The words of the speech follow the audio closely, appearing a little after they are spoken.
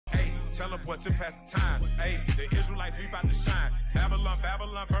teleport to pass the time. Hey, the Israelites, we about to shine. Babylon,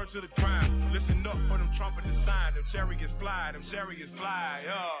 Babylon, burn to the ground. Listen up for them trumpet to sign. Them chariots fly,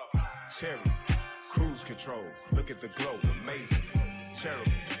 Chariot, cruise control, look at the glow, amazing.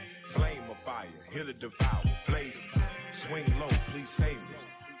 Cherubim, flame of fire, here to devour, blazing. Swing low, please save me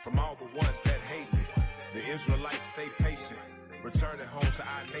from all the ones that hate me. The Israelites stay patient, returning home to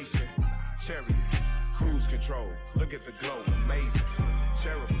our nation. Chariot, cruise control, look at the glow, amazing.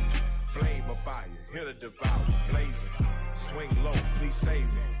 Cherubim, flame of fire, here to devour, blazing. Swing low, please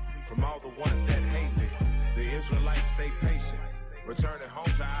save me from all the ones that hate me. The Israelites stay patient, returning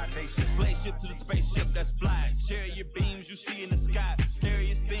home to our nation. Slave ship to the spaceship that's flying. Share your beams you see in the sky.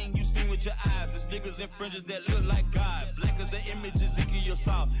 Scariest thing you see with your eyes. There's niggas and fringes that look like God. Black as the image Ezekiel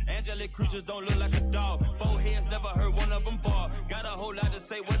saw. Angelic creatures don't look like a dog. Four heads, never heard one of them bar. Got a whole lot to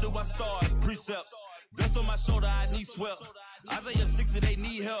say, where do I start? Precepts. Dust on my shoulder, I need swept. Isaiah 60, they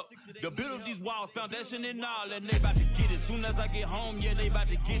need help. The build of these walls, foundation and all, and they about to get it. Soon as I get home, yeah, they about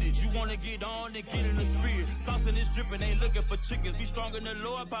to get it. You wanna get on and get in the spirit. Sauce in this dripping, ain't looking for chickens. Be strong in the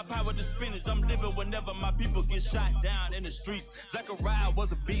Lord, pop power the spinach. I'm living whenever my people get shot down in the streets. Zechariah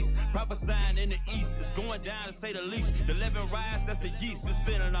was a beast, prophesying in the east. It's going down to say the least. The leaven rise, that's the yeast, it's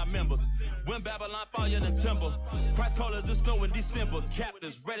sending our members. When Babylon fall, you're the timber. Christ called us the snow in December.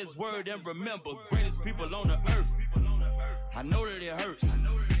 Captives, read his word and remember. Greatest people on the earth. I know that it hurts.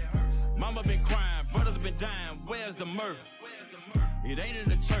 Mama been crying, brothers been dying. Where's the mirth? It ain't in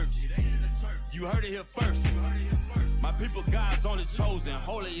the church. You heard it here first. My people, God's only chosen.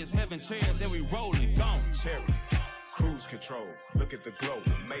 Holy is heaven, chairs, then we rolling. Gone. Chariot, cruise control. Look at the glow,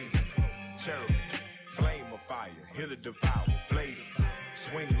 amazing. Chariot, flame of fire, here to devour, blazing.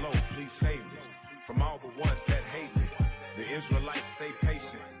 Swing low, please save me from all the ones that hate me. The Israelites stay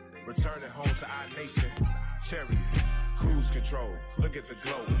patient, returning home to our nation. Chariot, cruise control, look at the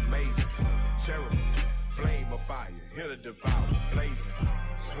glow, amazing. Cherubim, flame of fire, here to devour, blazing.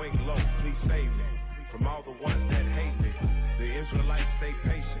 Swing low, please save me from all the ones that hate me. The Israelites stay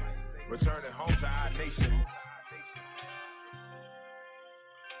patient, returning home to our nation.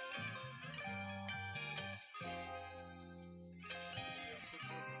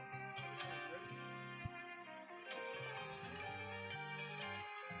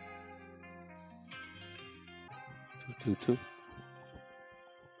 Two.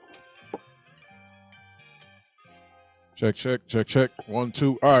 Check. 1,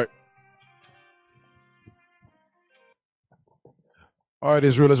 2. All right,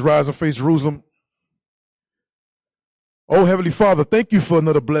 Israel, let's rise and face Jerusalem. Oh, Heavenly Father, thank you for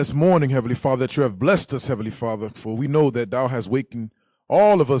another blessed morning, Heavenly Father, that you have blessed us, Heavenly Father, for we know that thou hast wakened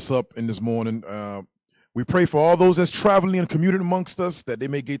all of us up in this morning. We pray for all those that's traveling and commuting amongst us, that they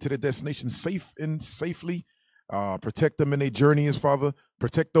may get to their destination safe and safely. Protect them in their journeys, Father.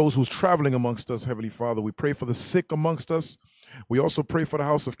 Protect those who's traveling amongst us, Heavenly Father. We pray for the sick amongst us. We also pray for the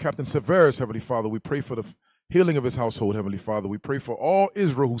house of Captain Severus, Heavenly Father. We pray for the healing of his household, Heavenly Father. We pray for all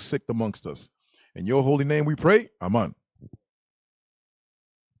Israel who's sick amongst us. In your holy name we pray. Amen.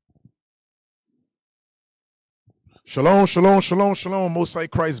 Shalom, shalom, shalom, shalom. Most High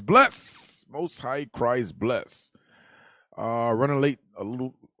Christ bless. Most High Christ bless. Running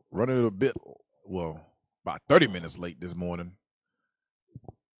a bit, well, about 30 minutes late this morning.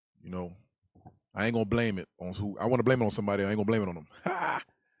 You know, I ain't gonna blame it on who. I want to blame it on somebody. I ain't gonna blame it on them.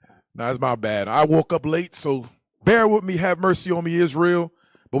 Nah, it's my bad. I woke up late, so bear with me. Have mercy on me, Israel.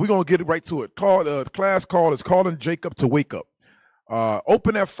 But we're gonna get right to it. Class call is calling Jacob to wake up.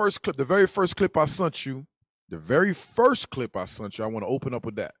 Open that first clip, the very first clip I sent you. I want to open up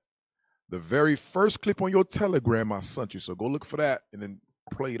with that. The very first clip on your Telegram I sent you. So go look for that and then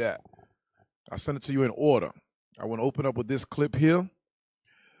play that. I sent it to you in order. I want to open up with this clip here.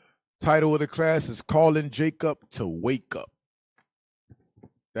 Title of the class is Calling Jacob to Wake Up.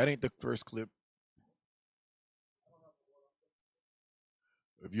 That ain't the first clip.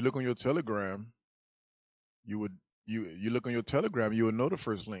 If you look on your Telegram, you look on your Telegram, you would know the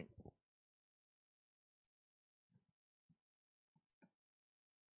first link.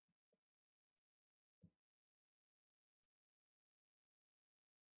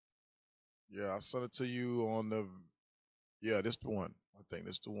 Yeah, I sent it to you on the, yeah, this the one. I think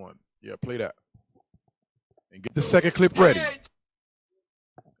this the one. Yeah, play that. And get the second clip ready.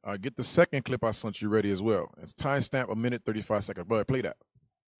 Get the second clip I sent you ready as well. It's timestamp 1:35. But play that.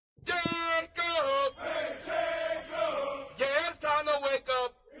 Jacob! Hey, Jacob! Yeah, it's time to wake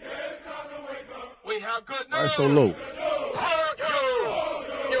up. We have good news. Why so low? Hold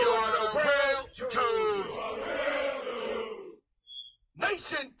you! You are the real Jews.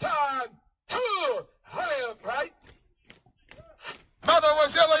 Nation time to live, right? Mother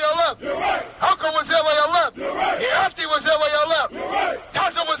was ill your left. Right. Uncle was there where you left. Right. Your auntie was there where you left. Right.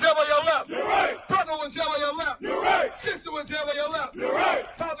 Cousin was there where you left. Right. Brother was there where you left. Right. Sister was there where you left. Right.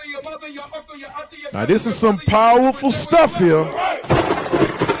 Father, your mother, your uncle, your auntie, your now this is some powerful stuff here. Right.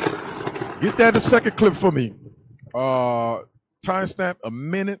 Get that the second clip for me. Timestamp a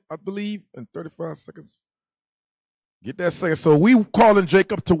minute, I believe, and 35 seconds. Get that second. So we calling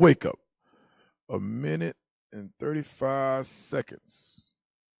Jacob to wake up. A minute and 35 seconds.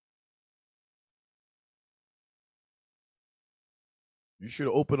 You should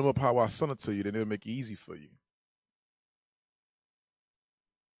have opened them up how I sent it to you, then it'll make it easy for you.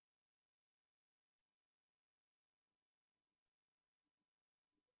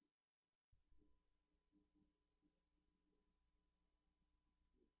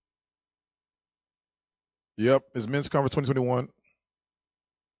 Yep, it's Men's Conference 2021.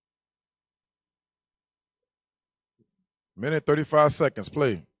 Minute 35 seconds.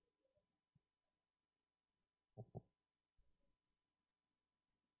 Play.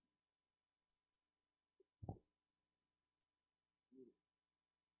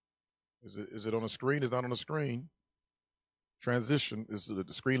 Is it on the screen? It's not on the screen. Transition is the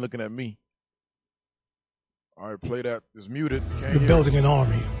screen looking at me. All right, play that. It's muted. You're building an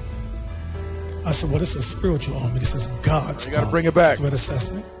army. I said, well, this is a spiritual army. This is God's army. You got to bring it back. Threat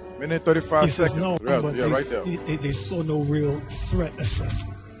assessment. Minute 35 he seconds. Says, no, yeah, but right there. They saw no real threat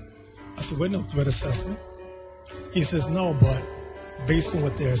assessment. I said, no threat assessment. He says, no, but based on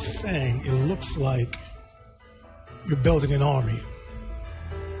what they're saying, it looks like you're building an army.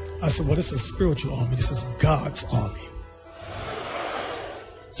 I said, well, this is a spiritual army. This is God's army.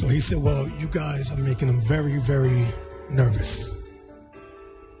 So he said, well, you guys are making them very, very nervous.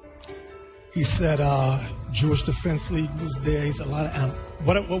 He said, Jewish Defense League was there. He said, a lot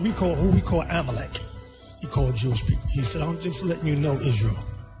of who we call Amalek. He called Jewish people. He said, I'm just letting you know, Israel,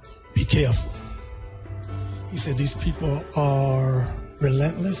 be careful. He said, these people are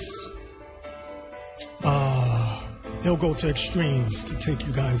relentless. They'll go to extremes to take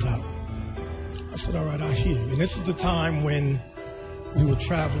you guys out. I said, all right, I hear you. And this is the time when we were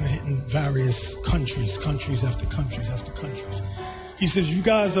traveling, hitting various countries after countries after countries. He says, you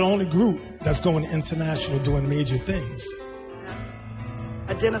guys are the only group that's going international doing major things.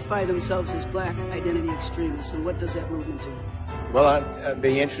 Identify themselves as black identity extremists, and what does that movement do? Well, it'd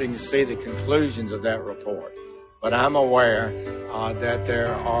be interesting to see the conclusions of that report. But I'm aware that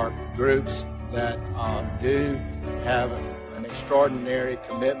there are groups that do have an extraordinary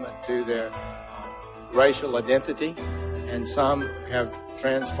commitment to their racial identity, and some have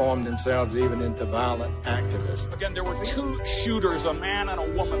transformed themselves even into violent activists. Again, there were two shooters, a man and a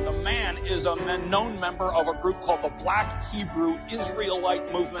woman. The man is a known member of a group called the Black Hebrew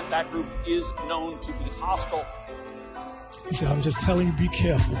Israelite Movement. That group is known to be hostile. He said, I'm just telling you, be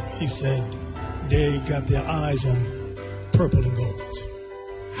careful. He said, they got their eyes on purple and gold.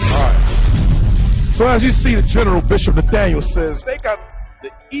 All right. So as you see, the General Bishop Nathaniel says, they got,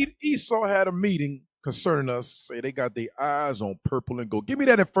 Esau had a meeting concerning us, say they got their eyes on purple and gold. Give me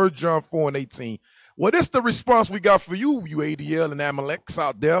that in 1 John 4 and 18. Well, this is the response we got for you, you ADL and Amaleks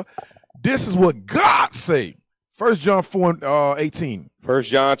out there. This is what God say. 1 John 4 and 18. 1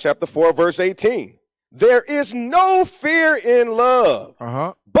 John chapter 4, verse 18. There is no fear in love,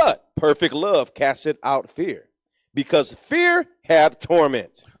 but perfect love casteth out fear, because fear hath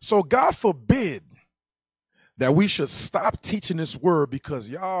torment. So God forbid that we should stop teaching this word because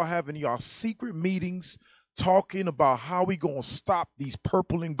y'all having y'all secret meetings talking about how we gonna stop these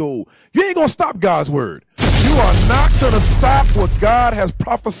purple and gold. You ain't gonna stop God's word. You are not gonna stop what God has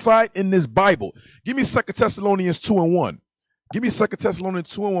prophesied in this Bible. Give me 2 Thessalonians 2 and 1. Give me 2 Thessalonians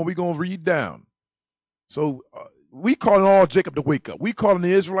 2 and 1. We're gonna read down. So we calling all Jacob to wake up. We calling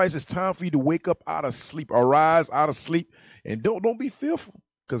the Israelites. It's time for you to wake up out of sleep. Arise out of sleep, and don't be fearful,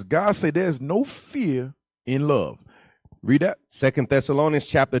 because God said there's no fear in love. Read that. 2 Thessalonians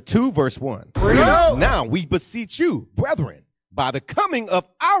chapter 2, verse 1. Now we beseech you, brethren, by the coming of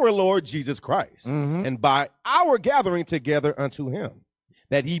our Lord Jesus Christ, and by our gathering together unto him,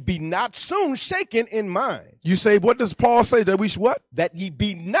 that ye be not soon shaken in mind. You say, what does Paul say? That we should what? That ye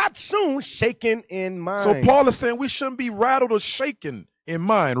be not soon shaken in mind. So Paul is saying we shouldn't be rattled or shaken in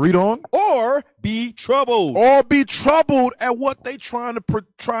mind. Read on. Or be troubled. Or be troubled at what they trying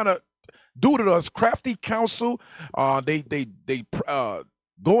to do to us. Crafty counsel. They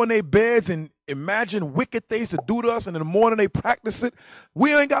go in their beds and imagine wicked things to do to us, and in the morning they practice it.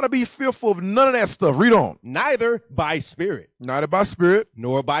 We ain't got to be fearful of none of that stuff. Read on. Neither by spirit. Neither by spirit.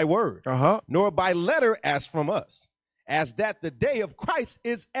 Nor by word. Nor by letter as from us, as that the day of Christ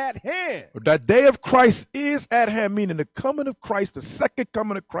is at hand. That day of Christ is at hand, meaning the coming of Christ, the second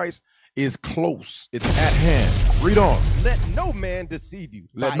coming of Christ is close. It's at hand. Read on. Let no man deceive you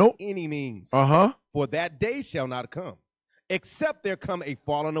by any means. For that day shall not come, except there come a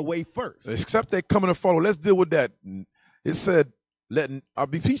falling away first. Except they come and follow. Let's deal with that. It said, I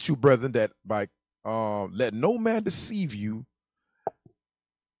beseech you, brethren, that by let no man deceive you,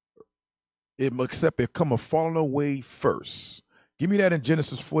 except there come a falling away first. Give me that in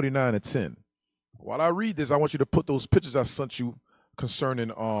Genesis 49:10. While I read this, I want you to put those pictures I sent you concerning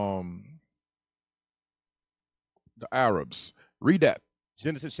the Arabs. Read that.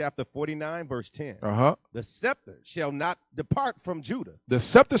 Genesis chapter 49, verse 10. The scepter shall not depart from Judah. The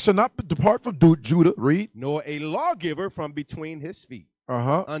scepter shall not depart from Judah. Read. Nor a lawgiver from between his feet.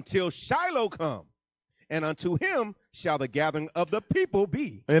 Until Shiloh come. And unto him shall the gathering of the people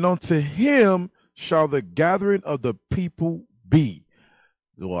be. And unto him shall the gathering of the people be.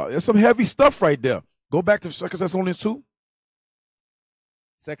 Well, there's some heavy stuff right there. Go back to 2 Thessalonians 2.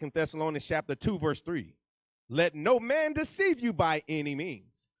 2 Thessalonians chapter 2, verse 3. Let no man deceive you by any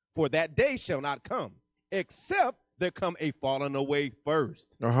means, for that day shall not come, except there come a falling away first.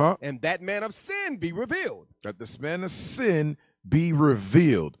 And that man of sin be revealed. That this man of sin be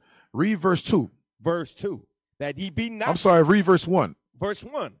revealed. Read verse 2. Verse 2. That ye be not. I'm sorry, read verse 1. Verse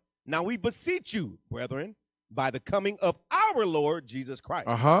 1. Now we beseech you, brethren, by the coming of our Lord Jesus Christ,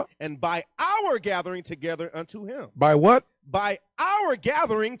 and by our gathering together unto him. By what? By our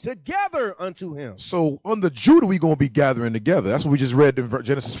gathering together unto him. So under Judah, we're going to be gathering together. That's what we just read in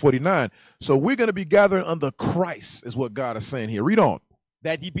Genesis 49. So we're going to be gathering under Christ, is what God is saying here. Read on.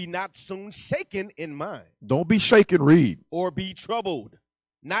 That ye be not soon shaken in mind. Don't be shaken, read. Or be troubled,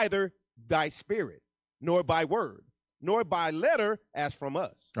 neither by spirit, nor by word, nor by letter as from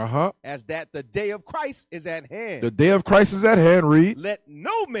us. As that the day of Christ is at hand. The day of Christ is at hand, read. Let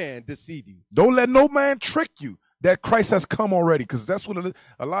no man deceive you. Don't let no man trick you that Christ has come already, because that's what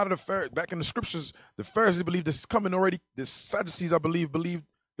a lot of the Pharisees, back in the scriptures, the Pharisees believed this is coming already. The Sadducees, I believe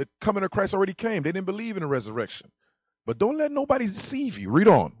the coming of Christ already came. They didn't believe in the resurrection. But don't let nobody deceive you. Read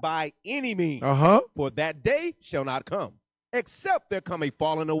on. By any means. For that day shall not come, except there come a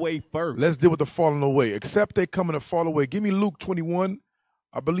falling away first. Let's deal with the falling away. Except they come and fall away. Give me Luke 21,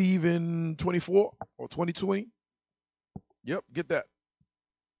 I believe in 24 or 2020. Yep, get that.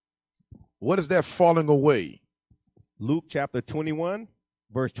 What is that falling away? Luke chapter 21,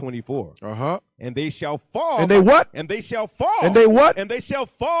 verse 24. And they shall fall. And they what? And they shall fall. And they what? And they shall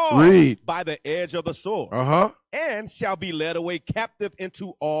fall. Read. By the edge of the sword. And shall be led away captive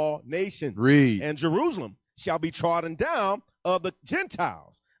into all nations. Read. And Jerusalem shall be trodden down of the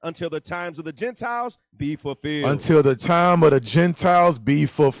Gentiles until the times of the Gentiles be fulfilled. Until the time of the Gentiles be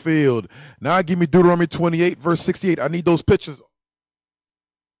fulfilled. Now give me Deuteronomy 28, verse 68. I need those pictures.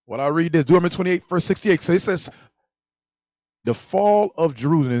 While I read this, Deuteronomy 28, verse 68. So it says, the fall of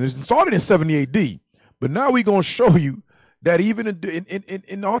Jerusalem. It started in 70 AD. But now we're going to show you that even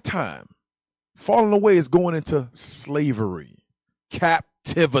in our time, falling away is going into slavery,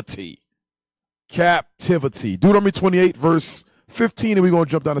 captivity. Deuteronomy 28, verse 15, and we're going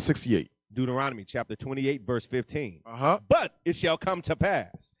to jump down to 68. Deuteronomy chapter 28, verse 15. But it shall come to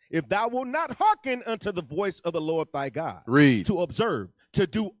pass, if thou wilt not hearken unto the voice of the Lord thy God, read, to observe, to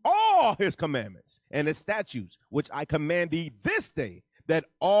do all his commandments and his statutes, which I command thee this day, that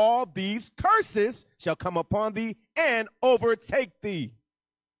all these curses shall come upon thee and overtake thee.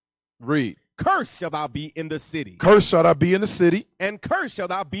 Read. Cursed shall thou be in the city. Cursed shall thou be in the city. And cursed shall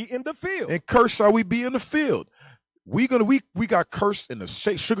thou be in the field. And cursed shall we be in the field. We got cursed in the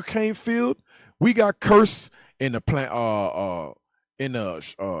sugarcane field. We got cursed in the plant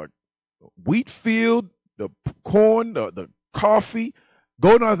wheat field, the corn, the coffee.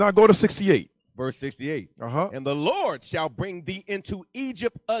 Go to 68. Verse 68. And the Lord shall bring thee into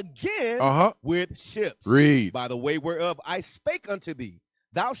Egypt again with ships. Read. By the way whereof I spake unto thee.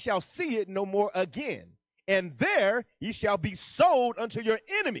 Thou shalt see it no more again. And there ye shall be sold unto your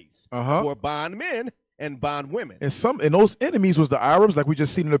enemies for bondmen and bondwomen. And those enemies was the Arabs, like we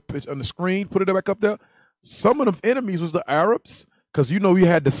just seen on the screen. Put it back up there. Some of the enemies was the Arabs, because we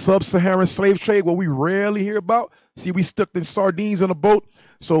had the sub-Saharan slave trade, what we rarely hear about. See, we stuck in sardines on a boat.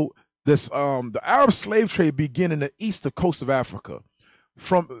 So this the Arab slave trade began in the eastern coast of Africa.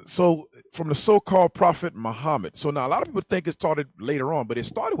 From the so-called prophet Muhammad. So now a lot of people think it started later on, but it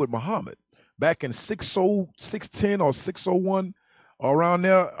started with Muhammad back in 610 or 601, around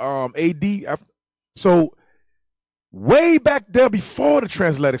there, AD. So way back there before the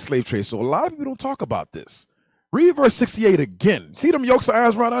transatlantic slave trade. So a lot of people don't talk about this. Read verse 68 again. See them yokes of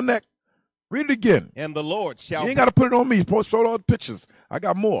irons around our neck? Read it again. And the Lord shall. You ain't got to put it on me. Show all the pictures. I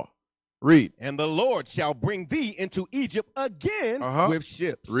got more. Read. And the Lord shall bring thee into Egypt again with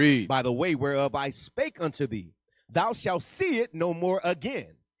ships. Read. By the way whereof I spake unto thee. Thou shalt see it no more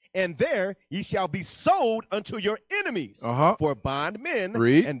again. And there ye shall be sold unto your enemies for bondmen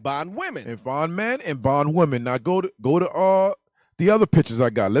and bondwomen. And bondmen and bondwomen. Now go to the other pictures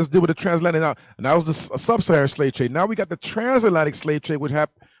I got. Let's deal with the transatlantic now. And that was the sub-Saharan slave trade. Now we got the transatlantic slave trade, which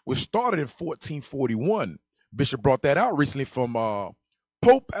started in 1441. Bishop brought that out recently from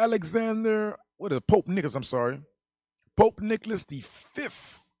Pope Alexander. What is it? Pope Nicholas? I'm sorry, Pope Nicholas V,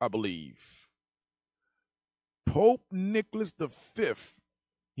 I believe. Pope Nicholas V.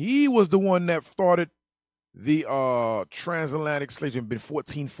 He was the one that started the transatlantic slave trade in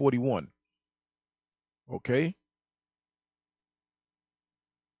 1441. Okay.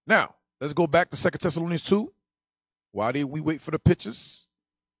 Now, let's go back to 2 Thessalonians 2. Why did we wait for the pictures?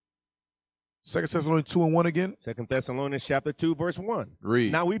 2 Thessalonians 2 and 1 again. 2 Thessalonians chapter 2, verse 1.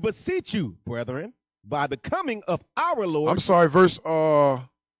 Read. Now we beseech you, brethren, by the coming of our Lord. I'm sorry, verse, where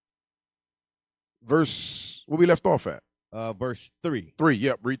we left off at? Verse 3. 3,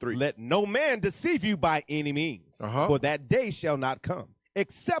 yep, read 3. Let no man deceive you by any means, for that day shall not come,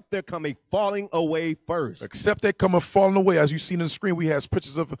 except there come a falling away first. Except there come a falling away. As you seen on the screen, we have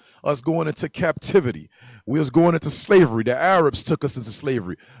pictures of us going into captivity. We was going into slavery. The Arabs took us into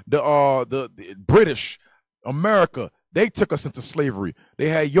slavery. The British, America, they took us into slavery. They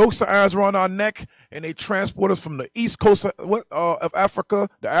had yokes of irons around our neck, and they transported us from the east coast of Africa,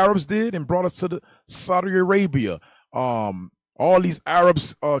 the Arabs did, and brought us to the Saudi Arabia. All these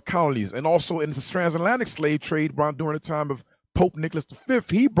Arabs colonies, and also in the transatlantic slave trade during the time of Pope Nicholas V,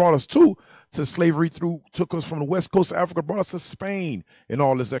 he brought us to slavery took us from the west coast of Africa, brought us to Spain and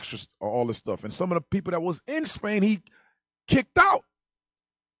all this stuff. And some of the people that was in Spain, he kicked out.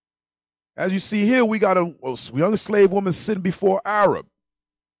 As you see here, we got a young slave woman sitting before Arab.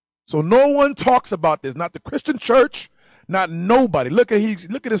 So no one talks about this, not the Christian church, not nobody. Look at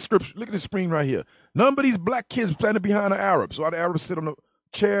this scripture, look at this screen right here. None of these black kids standing behind the Arabs. So the Arabs sit on the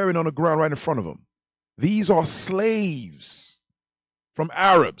chair and on the ground right in front of them. These are slaves from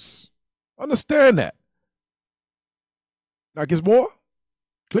Arabs. Understand that. Now, gets more?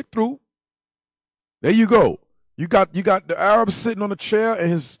 Click through. There you go. You got the Arab sitting on the chair and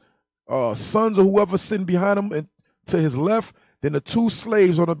his sons or whoever sitting behind him and to his left. Then the two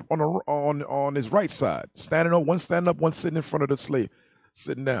slaves on his right side, standing up, one sitting in front of the slave,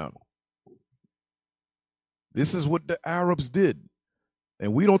 sitting down. This is what the Arabs did.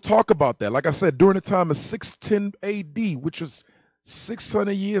 And we don't talk about that. Like I said, during the time of 610 AD, which was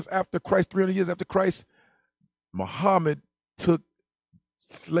 600 years after Christ, 300 years after Christ, Muhammad took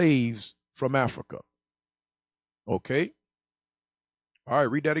slaves from Africa. Okay? All right,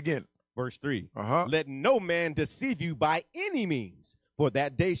 read that again. Verse 3. Let no man deceive you by any means, for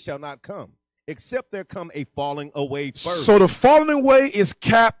that day shall not come, except there come a falling away first. So the falling away is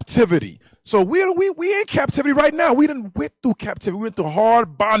captivity. So we in captivity right now. We done went through captivity. We went through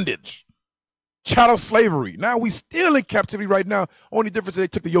hard bondage, chattel slavery. Now we still in captivity right now. Only difference is they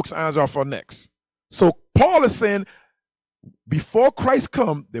took the yokes and irons off our necks. So Paul is saying, before Christ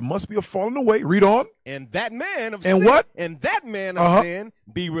come, there must be a falling away. Read on. And that man of and sin, what? And that man of sin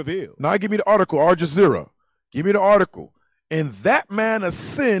be revealed. Now give me the article, Al Jazeera. Give me the article. And that man of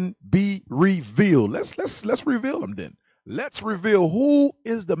sin be revealed. Let's reveal him then. Let's reveal who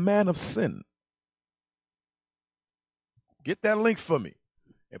is the man of sin. Get that link for me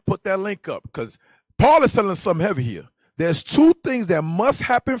and put that link up, because Paul is telling us something heavy here. There's two things that must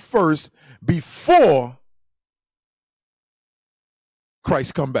happen first before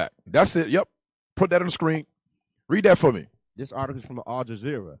Christ come back. That's it. Yep. Put that on the screen. Read that for me. This article is from Al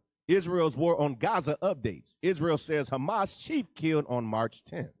Jazeera. Israel's war on Gaza updates. Israel says Hamas chief killed on March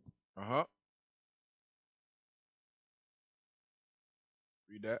 10th.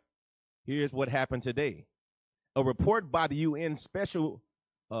 Read that. Here's what happened today. A report by the UN Special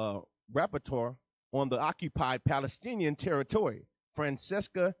Rapporteur on the occupied Palestinian territory,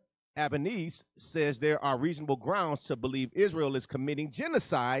 Francesca Albanese, says there are reasonable grounds to believe Israel is committing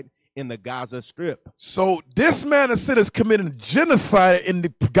genocide in the Gaza Strip. So this man is said is committing genocide in the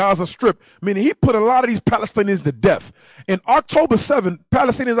Gaza Strip, meaning he put a lot of these Palestinians to death. In October 7th,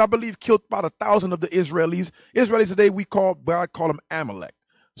 Palestinians, I believe, killed about 1,000 of the Israelis. Israelis today, I call them Amalek.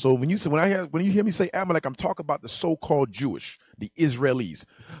 So when you hear me say Amalek, I'm talking about the so-called Jewish, the Israelis.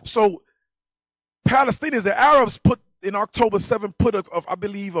 So Palestinians, the Arabs put in October 7th, I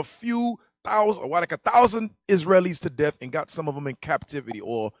believe a few thousand, or like 1,000 Israelis to death, and got some of them in captivity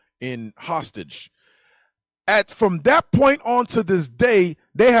or in hostage. From that point on to this day,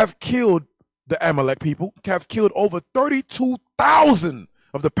 they have killed the Amalek people, have killed over 32,000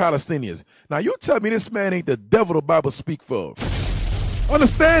 of the Palestinians. Now, you tell me this man ain't the devil the Bible speak for.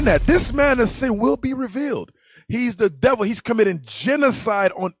 Understand that. This man of sin will be revealed. He's the devil. He's committing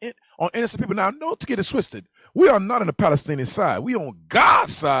genocide on innocent people. Now, don't get it twisted. We are not on the Palestinian side. We on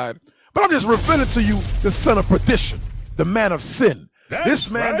God's side. But I'm just revealing to you the son of perdition, the man of sin. This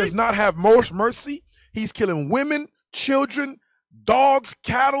man does not have mercy. He's killing women, children, dogs,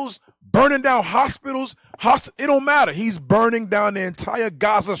 cattle, burning down hospitals. It don't matter. He's burning down the entire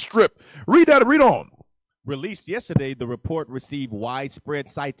Gaza Strip. Read that. Read on. Released yesterday, the report received widespread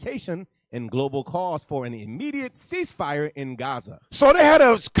citation and global calls for an immediate ceasefire in Gaza. So they had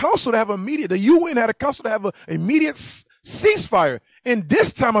a council to have the UN had a council to have an immediate ceasefire. And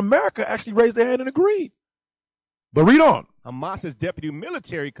this time, America actually raised their hand and agreed. But read on. Hamas's deputy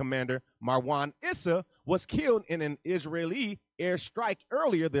military commander, Marwan Issa, was killed in an Israeli airstrike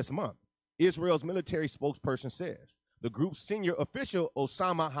earlier this month. Israel's military spokesperson says. The group's senior official,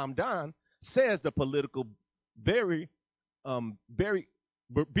 Osama Hamdan, says the political bureau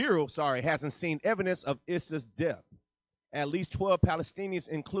hasn't seen evidence of Issa's death. At least 12 Palestinians,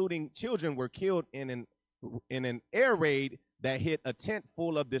 including children, were killed in an air raid that hit a tent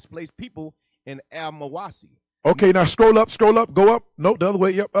full of displaced people in Al-Mawasi. Okay, now scroll up, go up. No, the other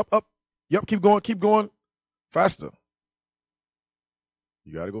way. Yep, up. Yep, keep going. Faster.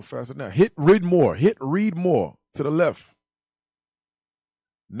 You got to go faster now. Hit read more to the left.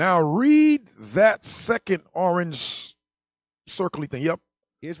 Now read that second orange circly thing. Yep.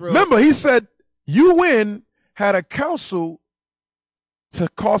 Israel. Remember, he said UN had a council to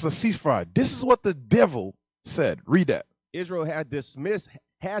cause a ceasefire. This is what the devil said. Read that. Israel has dismissed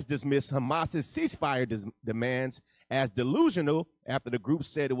Hamas's ceasefire demands as delusional after the group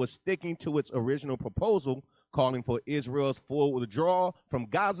said it was sticking to its original proposal, calling for Israel's full withdrawal from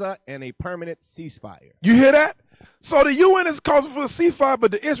Gaza and a permanent ceasefire. You hear that? So the UN is calling for a ceasefire,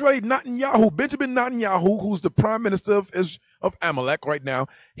 but the Israeli Netanyahu, Benjamin Netanyahu, who's the prime minister of Amalek right now,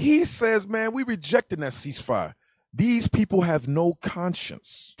 he says, man, we rejecting that ceasefire. These people have no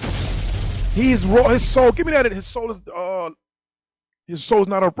conscience. He's raw. His soul, give me that. His soul is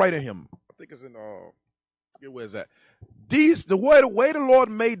not upright in him. I think it's in where is that? The way the Lord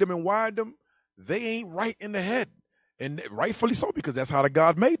made them and wired them, they ain't right in the head. And rightfully so, because that's how the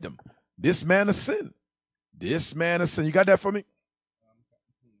God made them. This man of sin. You got that for me?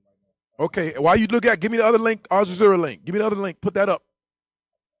 Okay, while you look at, give me the other link, Al Jazeera link. Give me the other link. Put that up.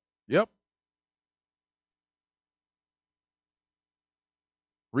 Yep.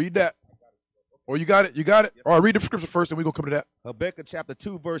 Read that. Or you got it? All right, read the scripture first, and we're going to come to that. Habakkuk chapter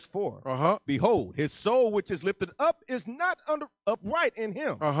 2, verse 4. Behold, his soul which is lifted up is not upright in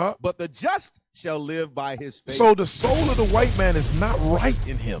him, but the just shall live by his faith. So the soul of the white man is not right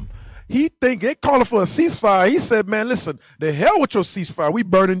in him. He think they calling for a ceasefire. He said, man, listen, the hell with your ceasefire.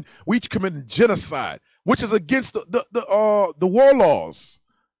 We committing genocide, which is against the war laws.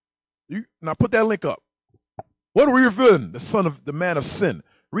 Now put that link up. What are we revealing? The man of sin.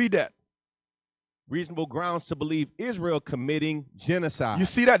 Read that. Reasonable grounds to believe Israel committing genocide. You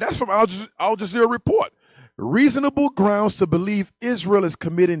see that? That's from Al Jazeera report. Reasonable grounds to believe Israel is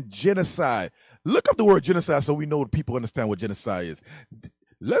committing genocide. Look up the word genocide so we know people understand what genocide is.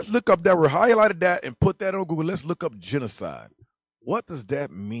 Let's look up that. We highlighted that and put that on Google. Let's look up genocide. What does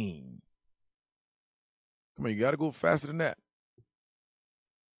that mean? Come on, you got to go faster than that.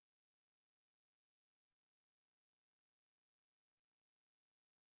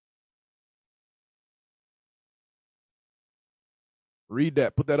 Read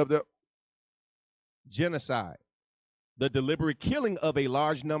that. Put that up there. Genocide. The deliberate killing of a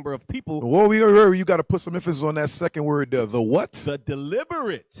large number of people. Whoa, you got to put some emphasis on that second word there. The what? The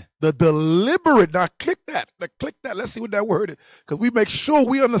deliberate. The deliberate. Now click that. Let's see what that word is. Because we make sure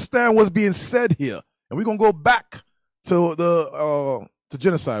we understand what's being said here. And we're going to go back to to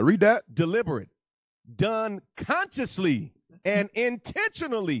genocide. Read that. Deliberate. Done consciously and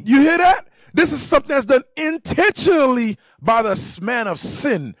intentionally. You hear that? This is something that's done intentionally by the man of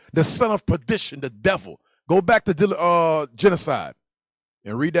sin, the son of perdition, the devil. Go back to genocide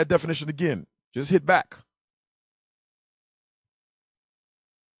and read that definition again. Just hit back.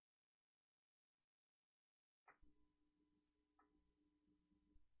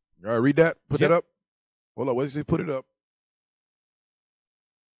 All right, read that. Put that up. Hold on. What does he put it up?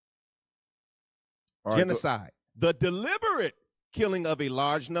 All genocide. The deliberate killing of a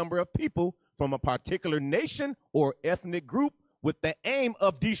large number of people from a particular nation or ethnic group with the aim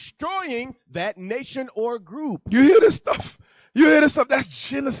of destroying that nation or group. You hear this stuff? You hear this stuff? That's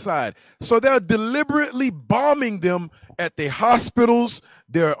genocide. So they're deliberately bombing them at their hospitals.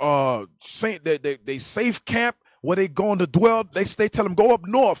 They're they safe camp where they going to dwell. They tell them go up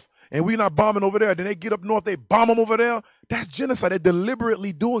north, and we're not bombing over there. Then they get up north, they bomb them over there. That's genocide. They're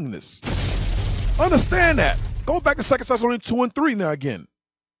deliberately doing this. Understand that. Go back to 2 Thessalonians 2 and 3 now again.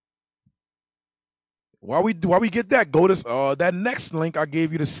 While we get that, go to that next link I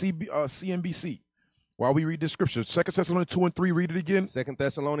gave you to CNBC. While we read the scripture, 2 Thessalonians 2 and 3, read it again. 2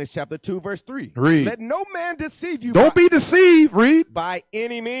 Thessalonians chapter 2, verse 3. Read. Let no man deceive you. Don't be deceived. Read. By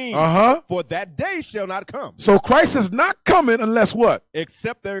any means. For that day shall not come. So Christ is not coming unless what?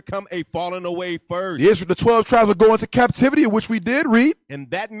 Except there come a falling away first. The 12 tribes will go into captivity, which we did. Read.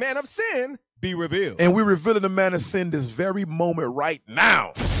 And that man of sin be revealed. And we're revealing the man of sin this very moment right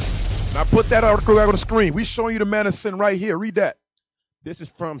now. Now put that article back on the screen. We're showing you the man of sin right here. Read that. This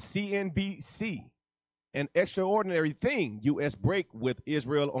is from CNBC. An extraordinary thing. U.S. break with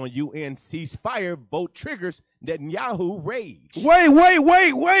Israel on UN ceasefire. Vote triggers Netanyahu rage.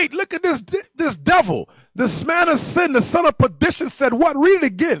 Wait. Look at this devil. This man of sin, the son of perdition said what? Read it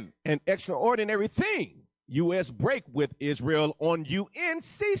again. An extraordinary thing. U.S. break with Israel on UN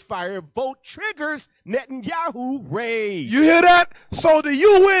ceasefire. Vote triggers Netanyahu rage. You hear that? So the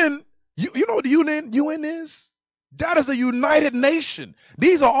UN, you know what the UN is? That is a united nation.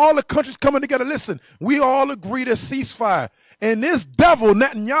 These are all the countries coming together. Listen, we all agree to ceasefire. And this devil,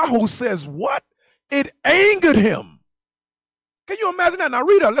 Netanyahu, says what? It angered him. Can you imagine that? Now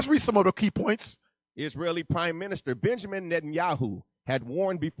read it. Let's read some of the key points. Israeli Prime Minister Benjamin Netanyahu had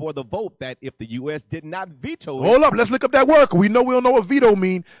warned before the vote that if the U.S. did not veto it. Hold up. Let's look up that word. We don't know what veto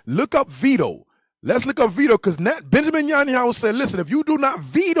means. Look up veto. Let's look up veto because Benjamin Netanyahu said, listen, if you do not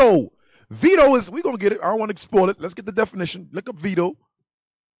veto is, we're going to get it. I don't want to spoil it. Let's get the definition. Look up veto.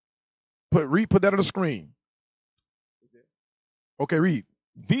 Put that on the screen. Okay, read.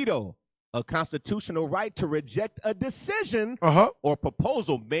 Veto, a constitutional right to reject a decision or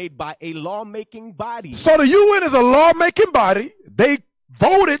proposal made by a lawmaking body. So the UN is a lawmaking body. They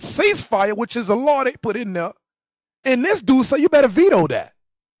voted ceasefire, which is a law they put in there. And this dude said, you better veto that.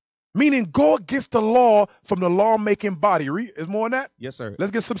 Meaning go against the law from the lawmaking body. Is more than that? Yes, sir.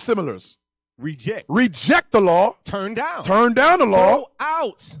 Let's get some similars. Reject the law. Turn down the law.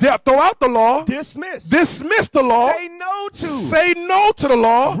 Throw out the law. Dismiss the law. Say no to the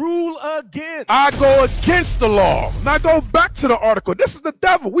law. Rule against. I go against the law. Now go back to the article. This is the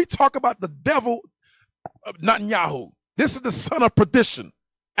devil. We talk about the devil, Netanyahu. This is the son of perdition,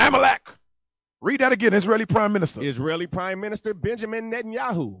 Amalek. Read that again. Israeli Prime Minister. Israeli Prime Minister Benjamin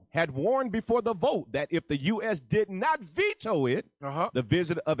Netanyahu had warned before the vote that if the U.S. did not veto it, the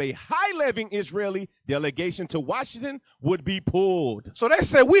visit of a high-level Israeli delegation to Washington would be pulled. So they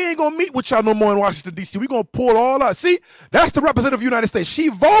said, we ain't going to meet with y'all no more in Washington, D.C. We're going to pull all out. See, that's the representative of the United States. She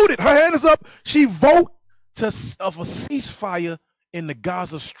voted. Her hand is up. She voted of a ceasefire in the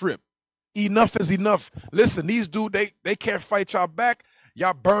Gaza Strip. Enough is enough. Listen, these dudes, they can't fight y'all back.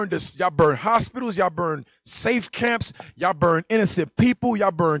 Y'all burn hospitals, y'all burn safe camps, y'all burn innocent people,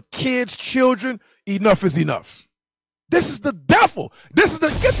 y'all burn kids, children. Enough is enough. This is the devil. Get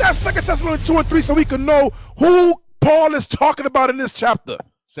that 2 Thessalonians 2 and 3 so we can know who Paul is talking about in this chapter.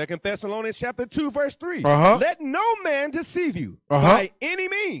 2 Thessalonians chapter 2, verse 3. Let no man deceive you by any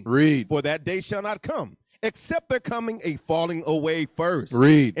means. Read. For that day shall not come, except there coming a falling away first.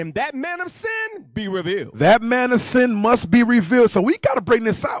 Read. And that man of sin be revealed. That man of sin must be revealed. So we got to bring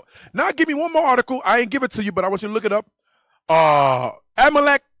this out. Now give me one more article. I ain't give it to you, but I want you to look it up.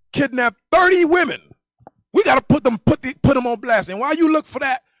 Amalek kidnapped 30 women. We got to put them on blast. And while you look for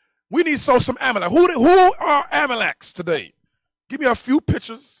that, we need to show some Amalek. Who are Amaleks today? Give me a few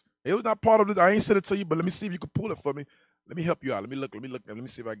pictures. It was not part of it. I ain't sent it to you, but let me see if you can pull it for me. Let me help you out. Let me look. Let me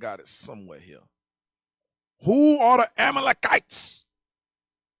see if I got it somewhere here. Who are the Amalekites?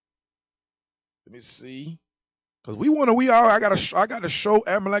 Let me see. Because I gotta show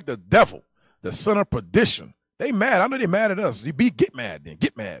Amalek the devil, the son of perdition. They mad. I know they mad at us. Get mad then.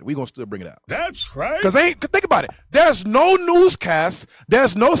 Get mad. We gonna still bring it out. That's right. Because think about it. There's no newscast.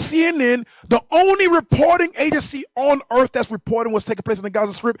 There's no CNN. The only reporting agency on earth that's reporting what's taking place in the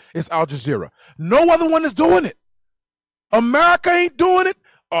Gaza Strip is Al Jazeera. No other one is doing it. America ain't doing it.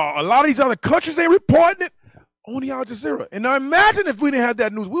 A lot of these other countries ain't reporting it. Only Al Jazeera. And now imagine if we didn't have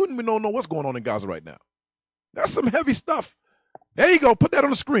that news. We wouldn't even know what's going on in Gaza right now. That's some heavy stuff. There you go. Put that on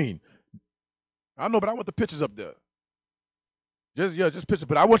the screen. I know, but I want the pictures up there. Just pictures.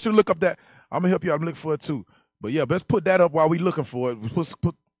 But I want you to look up that. I'm going to help you out. I'm looking for it too. But yeah, let's put that up while we looking for it.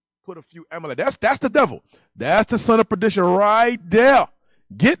 Put a few Amalek. That's the devil. That's the son of perdition right there.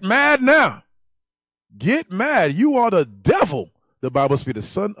 Get mad now. Get mad. You are the devil. The Bible speaks the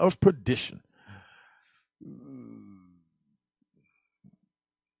son of perdition.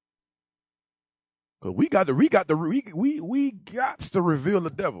 Cause we got to reveal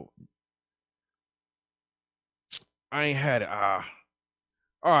the devil. I ain't had it. All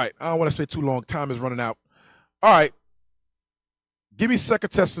right. I don't want to stay too long. Time is running out. All right. Give me 2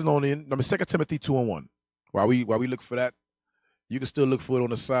 Timothy 2:1. While we look for that, you can still look for it on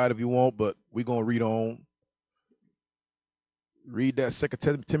the side if you want, but we're gonna read on. Read that 2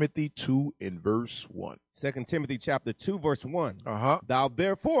 Timothy 2 in verse 1. 2 Timothy chapter 2, verse 1. Uh-huh. Thou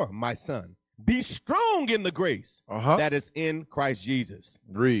therefore, my son, be strong in the grace that is in Christ Jesus.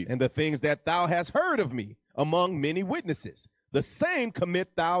 Read. And the things that thou hast heard of me among many witnesses, the same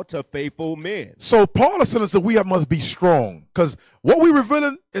commit thou to faithful men. So Paul is telling us that we must be strong, because what we're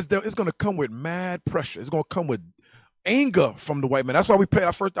revealing is that it's going to come with mad pressure. It's going to come with anger from the white man. That's why I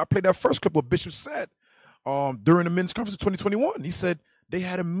played that first clip what Bishop said during the men's conference of 2021. He said they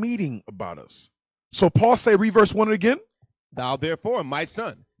had a meeting about us. So Paul say, read verse 1 again. Thou therefore, my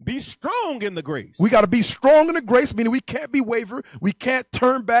son, be strong in the grace. We got to be strong in the grace, meaning we can't be wavered. We can't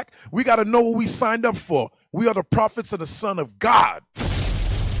turn back. We got to know what we signed up for. We are the prophets of the Son of God.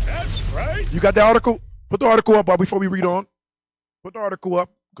 That's right. You got the article? Put the article up before we read on. Put the article up,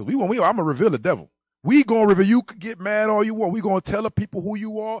 because I'm going to reveal the devil. We going to reveal. You can get mad all you want. We going to tell the people who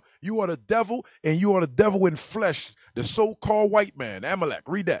you are. You are the devil, and you are the devil in flesh, the so-called white man, Amalek.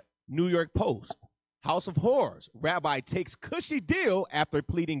 Read that. New York Post. House of Horrors. Rabbi takes cushy deal after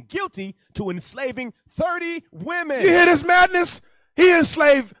pleading guilty to enslaving 30 women. You hear this madness? He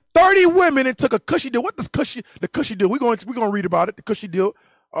enslaved 30 women and took a cushy deal. What does the cushy deal? We're going to read about it. The cushy deal.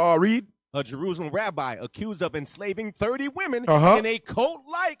 Read. A Jerusalem rabbi accused of enslaving 30 women in a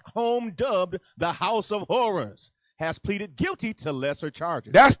cult-like home dubbed the House of Horrors has pleaded guilty to lesser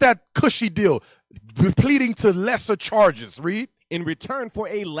charges. That's that cushy deal. Pleading to lesser charges. Read. In return for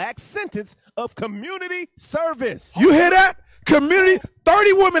a lax sentence of community service. You hear that? 30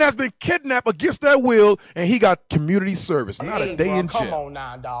 women has been kidnapped against their will, and he got community service. Not a day in jail. Come on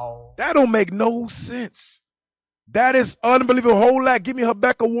now, dog. That don't make no sense. That is unbelievable. Whole lot. Give me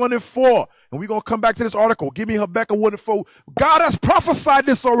Habakkuk 1 and 4. And we're going to come back to this article. Give me Habakkuk 1 and 4. God has prophesied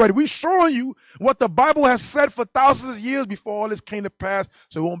this already. We're showing you what the Bible has said for thousands of years before all this came to pass,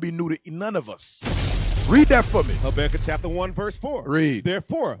 so it won't be new to none of us. Read that for me. Habakkuk chapter 1, verse 4. Read.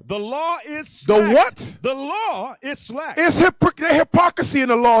 Therefore, the law is slack. The what? The law is slack. It's hypocrisy in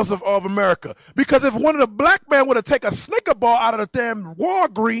the laws of America. Because if one of the black men would have taken a Snicker bar out of the damn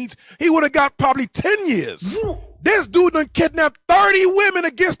Walgreens, he would have got probably 10 years. This dude done kidnapped 30 women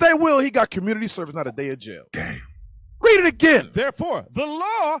against their will. He got community service, not a day in jail. Damn. Read it again. Therefore, the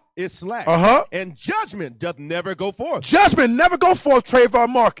law is slack. And judgment doth never go forth. Judgment never go forth, Trayvon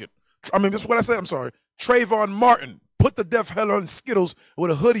Martin. That's what I said. I'm sorry. Trayvon Martin put the death hell on Skittles with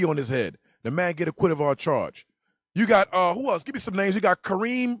a hoodie on his head. The man get acquitted of all charge. You got, who else? Give me some names. You got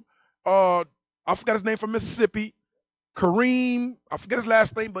Kareem, I forgot his name, from Mississippi. Kareem, I forget his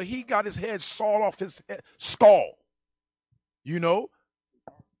last name, but he got his head sawed off his head, skull. You know?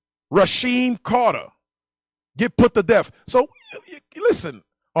 Rasheem Carter get put to death. So, listen,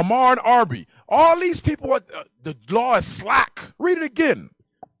 Amar and Arby, all these people, the law is slack. Read it again.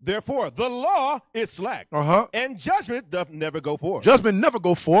 Therefore, the law is slack, and judgment doth never go forth. Judgment never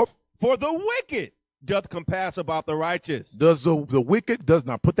go forth. For the wicked doth compass about the righteous. Does the wicked does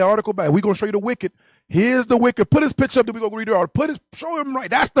not. Put that article back. We're going to show you the wicked. Here's the wicked. Put his picture up, then we're going to read the article. Show him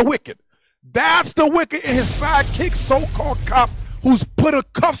right. That's the wicked. That's the wicked and his sidekick, so-called cop, who's put a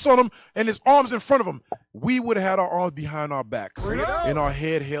cuffs on him and his arms in front of him. We would have had our arms behind our backs and our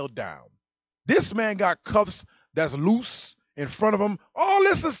head held down. This man got cuffs that's loose in front of him. All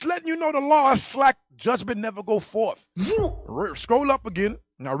this is letting you know the law is slack. Judgment never go forth. Scroll up again.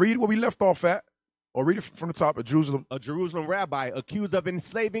 Now read where we left off at. Or read it from the top of Jerusalem. A Jerusalem rabbi accused of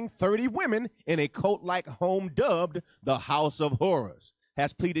enslaving 30 women in a cult-like home dubbed the House of Horrors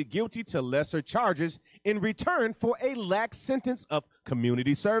has pleaded guilty to lesser charges in return for a lax sentence of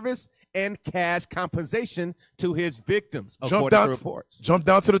community service and cash compensation to his victims, according to reports. Jump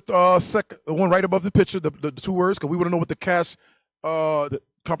down to the second one right above the picture, the two words, because we want to know what the cash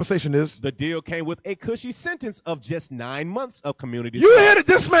compensation is. The deal came with a cushy sentence of just 9 months of community service. You heard it.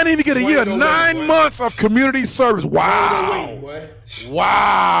 This man didn't even get a year. 9 months of community service. Wow.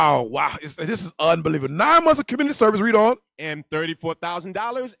 Wow. This is unbelievable. 9 months of community service. Read on. And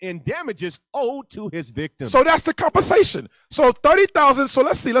 $34,000 in damages owed to his victims. So that's the compensation. So $30,000. So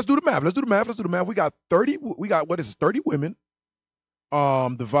let's see. Let's do the math. We got 30. We got, what is it, 30 women.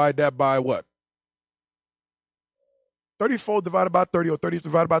 Divide that by what? 34 divided by 30, or 30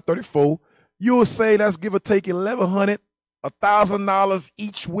 divided by 34, you'll say let's give or take $1,100, $1,000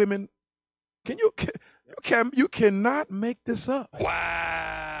 each women. You cannot make this up.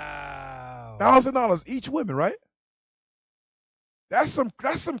 Wow. $1,000 each women, right? That's some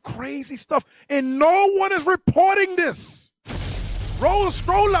crazy stuff. And no one is reporting this.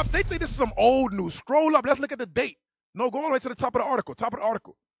 Scroll up. They think this is some old news. Scroll up. Let's look at the date. No, go all the way to the top of the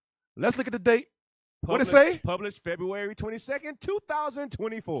article. Let's look at the date. What it say? Published February 22nd,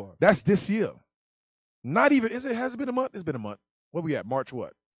 2024. That's this year. Not even, has it been a month? It's been a month. What we at? March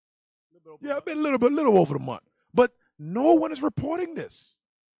what? Yeah, it's been a little over the month. But no one is reporting this.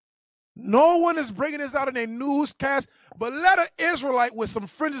 No one is bringing this out in a newscast. But let an Israelite with some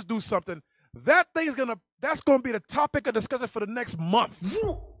fringes do something. That's gonna be the topic of discussion for the next month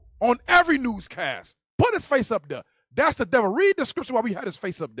on every newscast. Put his face up there. That's the devil. Read the scripture while we had his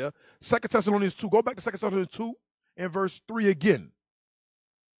face up there. 2 Thessalonians 2. Go back to 2 Thessalonians 2 and verse 3 again.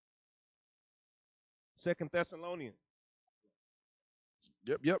 2 Thessalonians.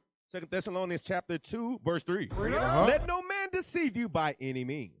 Yep. 2 Thessalonians chapter 2, verse 3. Uh-huh. Let no man deceive you by any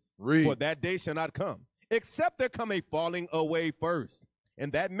means. Read. For that day shall not come, except there come a falling away first,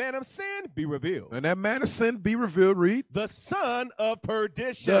 and that man of sin be revealed. And that man of sin be revealed. Read. The son of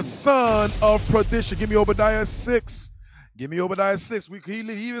perdition. The son of perdition. Give me Obadiah 6. He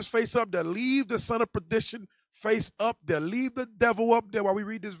leave his face up there. Leave the son of perdition face up there. Leave the devil up there while we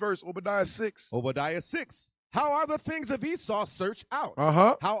read this verse. Obadiah 6. Obadiah 6. How are the things of Esau searched out?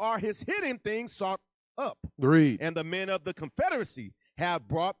 Uh-huh. How are his hidden things sought up? Read. And the men of the confederacy have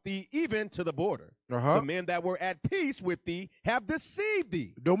brought thee even to the border. Uh-huh. The men that were at peace with thee have deceived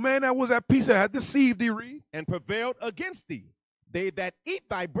thee. The man that was at peace had deceived thee. Read. And prevailed against thee. They that eat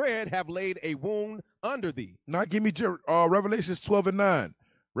thy bread have laid a wound under thee. Now give me Revelations 12 and 9.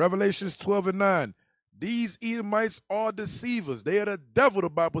 Revelations 12 and 9. These Edomites are deceivers. They are the devil the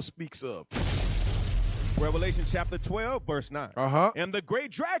Bible speaks of. Revelation chapter 12, verse 9. Uh-huh. And the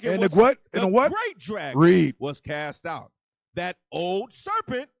great dragon and was, the what? And the the what? great dragon Read. was cast out. That old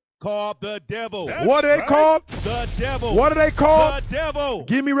serpent called the devil. What are they called? The devil. What are they called? The devil.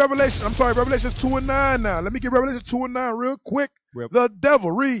 Give me Revelations 2 and 9 now. Let me get Revelation 2 and 9 real quick. The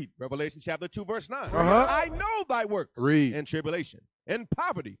devil. Read. Revelation chapter 2, verse 9. Uh-huh. I know thy works. Read. And tribulation and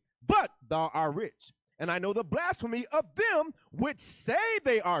poverty, but thou art rich. And I know the blasphemy of them which say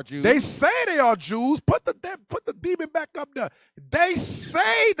they are Jews. They say they are Jews. Put the demon back up there. They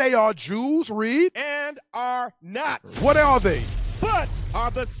say they are Jews. Read. And are not. What are they? But are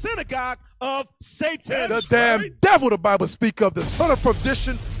the synagogue of Satan. The damn devil the Bible speak of. The son of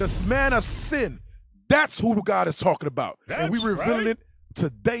perdition. The man of sin. That's who God is talking about. And we're revealing it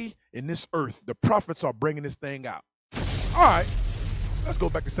today in this earth. The prophets are bringing this thing out. All right. Let's go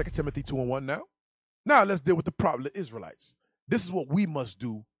back to 2 Timothy 2 and 1 now. Now let's deal with the problem of the Israelites. This is what we must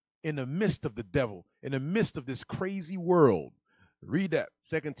do in the midst of the devil, in the midst of this crazy world. Read that.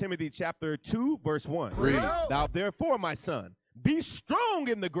 2 Timothy chapter 2, verse 1. Read. Thou therefore, my son, be strong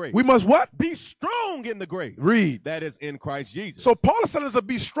in the grace. We must what? Be strong in the grace. Read. That is in Christ Jesus. So Paul is telling us to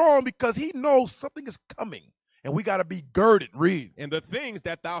be strong because he knows something is coming. And we got to be girded. Read. And the things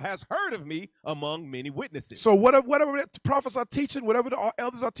that thou hast heard of me among many witnesses. So whatever the prophets are teaching, whatever the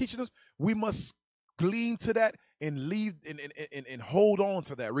elders are teaching us, we must glean to that and leave and hold on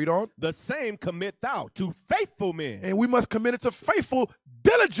to that. Read on. The same commit thou to faithful men. And we must commit it to faithful,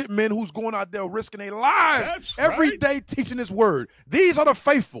 diligent men who's going out there risking their lives every day teaching his word. These are the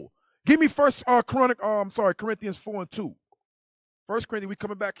faithful. Give me Corinthians 4 and 2. 1 Corinthians, we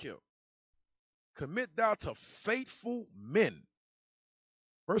coming back here. Commit thou to faithful men.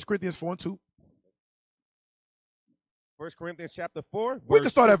 1 Corinthians 4 and 2. 1 Corinthians chapter 4. We can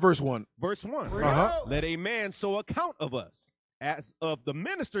start at verse 1. Verse 1. Uh-huh. Let a man so account of us as of the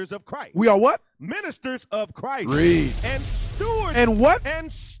ministers of Christ. We are what? Ministers of Christ. Read. And stewards. And what?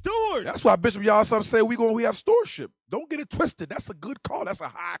 And stewards. That's why Bishop y'all some say we have stewardship. Don't get it twisted. That's a good call. That's a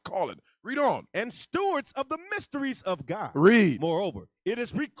high calling. Read on. And stewards of the mysteries of God. Read. Moreover, it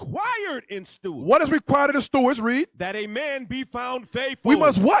is required in stewards. What is required in stewards? Read. That a man be found faithful. We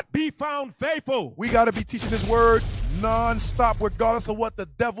must what? Be found faithful. We got to be teaching this word non-stop, regardless of what the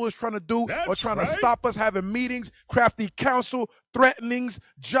devil is trying to do or trying to stop us having meetings, crafty counsel, threatenings,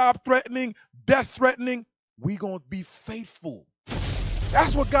 job threatening, death threatening. We going to be faithful.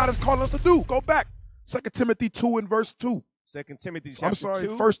 That's what God is calling us to do. Go back. 2 Timothy 2 and verse 2. 2 Timothy chapter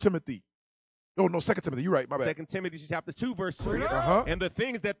 2. 1 Timothy. Oh, no, 2 Timothy. You're right. My bad. 2 Timothy chapter 2, verse 2. Uh-huh. And the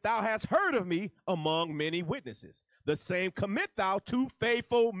things that thou hast heard of me among many witnesses, the same commit thou to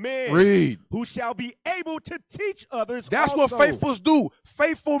faithful men. Read. Who shall be able to teach others. That's also. what faithfuls do.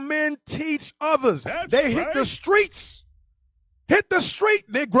 Faithful men teach others. They hit the streets. Hit the street,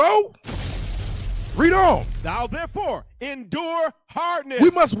 Negro. Read on. Thou therefore endure hardness. We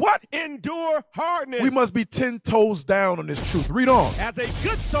must what? Endure hardness. We must be 10 toes down on this truth. Read on. As a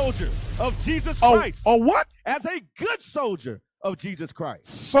good soldier of Jesus Christ. Oh, what? As a good soldier of Jesus Christ.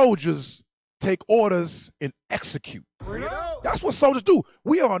 Soldiers take orders and execute. That's what soldiers do.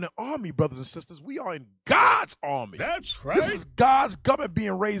 We are in the army, brothers and sisters. We are in God's army. That's right. This is God's government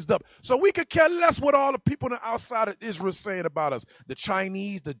being raised up. So we could care less what all the people on the outside of Israel are saying about us. The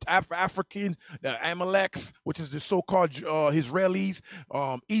Chinese, the Africans, the Amaleks, which is the so-called Israelis,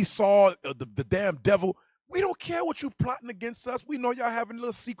 Esau, the damn devil. We don't care what you're plotting against us. We know y'all having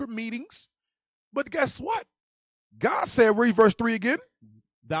little secret meetings. But guess what? God said, read verse 3 again.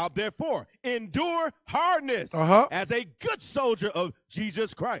 Thou therefore endure hardness as a good soldier of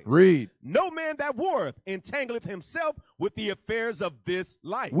Jesus Christ. Read. No man that warreth entangleth himself with the affairs of this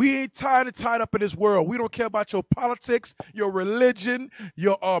life. We ain't tied up in this world. We don't care about your politics, your religion,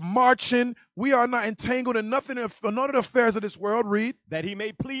 your marching. We are not entangled in none of the affairs of this world. Read. That he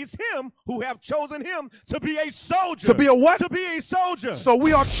may please him who have chosen him to be a soldier. To be a what? To be a soldier. So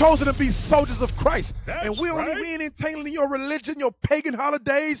we are chosen to be soldiers of Christ. That's and we right. ain't entangled in your religion, your pagan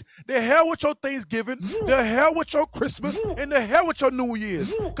holidays. The hell with your Thanksgiving. The hell with your Christmas. And the hell with your New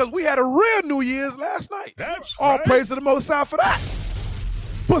Year's. Because we had a real New Year's last night. That's All right. praise to the Most High for that.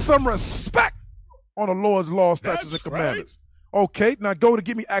 Put some respect on the Lord's laws, statutes, That's and commandments. Right. Okay, now go to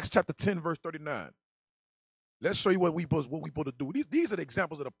give me Acts chapter 10, verse 39. Let's show you what we supposed to do. These are the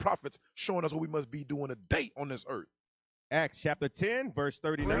examples of the prophets showing us what we must be doing today on this earth. Acts chapter 10, verse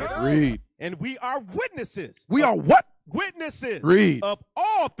 39. Read. And we are witnesses. We are what? Witnesses. Read. Of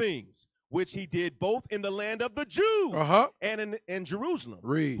all things which he did both in the land of the Jews and in Jerusalem.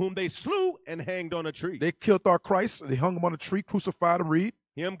 Read. Whom they slew and hanged on a tree. They killed our Christ. They hung him on a tree, crucified him. Read.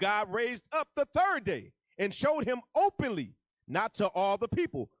 Him God raised up the third day and showed him openly, not to all the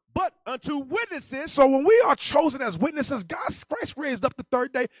people, but unto witnesses. So when we are chosen as witnesses, Christ raised up the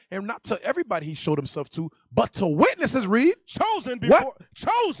third day, and not to everybody he showed himself to, but to witnesses. Read. Chosen before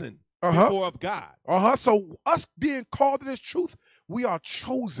before of God. So us being called to this truth, we are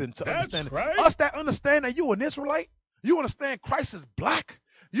chosen to understand it. Right. Us that understand that you an Israelite, you understand Christ is black,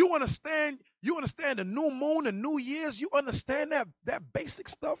 you understand the new moon and New Year's, you understand that basic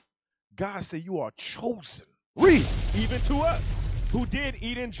stuff. God said you are chosen. Read. Even to us, who did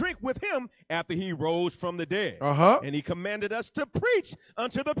eat and drink with him after he rose from the dead. And he commanded us to preach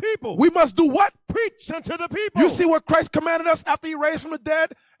unto the people. We must do what? Preach unto the people. You see what Christ commanded us after he raised from the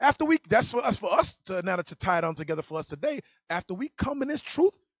dead? That's for us to tie it on together for us today. After we come in this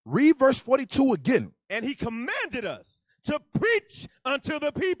truth, read verse 42 again. And he commanded us to preach unto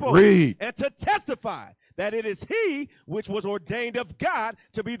the people. Read. And to testify that it is he which was ordained of God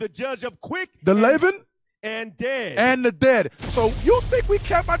to be the judge of quick, the living, and dead. And the dead. So you think we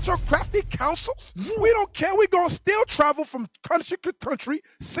care about your crafty counsels? We don't care. We're going to still travel from country to country,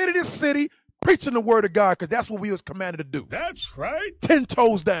 city to city, preaching the word of God, because that's what we was commanded to do. That's right. 10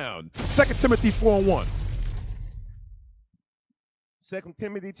 toes down. 2 Timothy 4:1. 2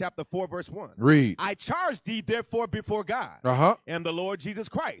 Timothy chapter 4, verse 1. Read. I charge thee therefore before God and the Lord Jesus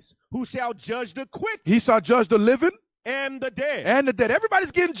Christ, who shall judge the quick. He shall judge the living and the dead. And the dead.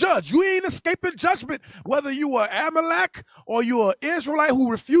 Everybody's getting judged. You ain't escaping judgment. Whether you are Amalek or you are Israelite who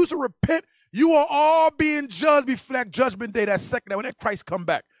refuse to repent, you are all being judged before that judgment day, that second day, when that Christ come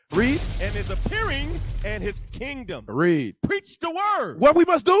back. Read. And his appearing and his kingdom. Read. Preach the word. What we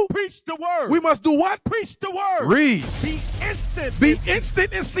must do? Preach the word. We must do what? Preach the word. Read. Be instant. Be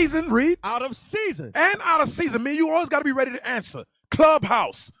instant in season. Read. Out of season. And out of season. Man, you always got to be ready to answer.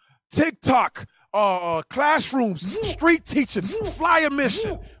 Clubhouse, TikTok, classrooms, street teaching, flyer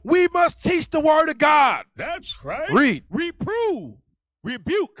mission. We must teach the word of God. That's right. Read. Reprove,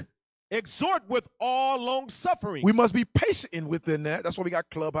 rebuke, exhort with all long suffering. We must be patient within that. That's why we got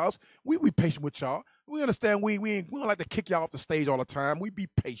Clubhouse. We patient with y'all. We understand we don't like to kick y'all off the stage all the time. We be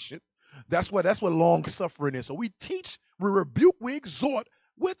patient. That's what long suffering is. So we teach, we rebuke, we exhort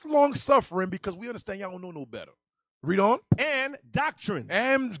with long suffering because we understand y'all don't know no better. Read on. And doctrine.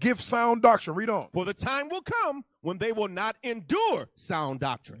 And give sound doctrine. Read on. For the time will come when they will not endure sound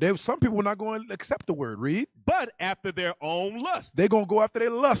doctrine. Some people are not going to accept the word. Read. But after their own lust. They're going to go after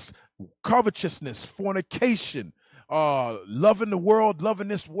their lust, covetousness, fornication, loving the world, loving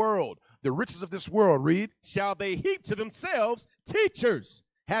this world, the riches of this world. Read. Shall they heap to themselves teachers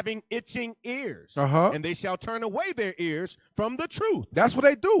having itching ears. And they shall turn away their ears from the truth. That's what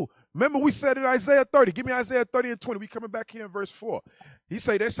they do. Remember, we said in Isaiah 30. Give me Isaiah 30 and 20. We coming back here in verse 4. He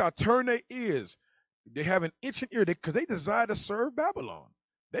say they shall turn their ears. They have an itching ear because they desire to serve Babylon.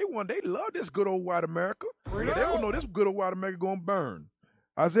 They love this good old white America. But they don't know this good old white America going to burn.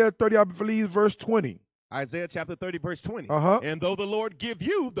 Isaiah 30, I believe, verse 20. Isaiah chapter 30, verse 20. Uh-huh. And though the Lord give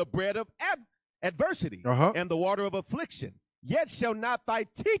you the bread of adversity and the water of affliction, yet shall not thy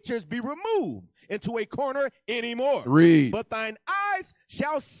teachers be removed into a corner anymore. Read. But thine eyes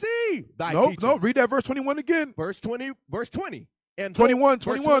shall see thy teachers. No, read that verse 21 again. Verse 20. And 21.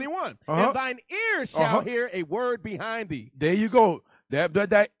 Verse 21. And thine ears shall hear a word behind thee. There you go.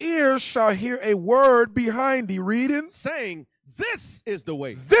 That ears shall hear a word behind thee, reading. Saying, this is the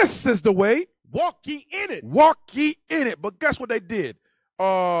way. This is the way. Walk ye in it. Walk ye in it. But guess what they did?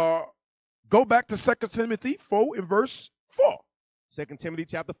 Go back to 2 Timothy 4 in verse 4. 2 Timothy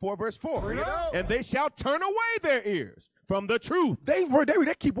chapter 4, verse 4. And they shall turn away their ears from the truth. They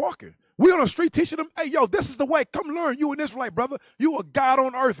keep walking. We on the street teaching them, hey, yo, this is the way. Come learn. You an Israelite, brother. You a God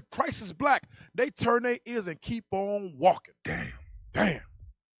on earth. Christ is black. They turn their ears and keep on walking. Damn.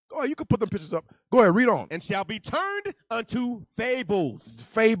 Go ahead, you can put them pictures up. Go ahead, read on. And shall be turned unto fables.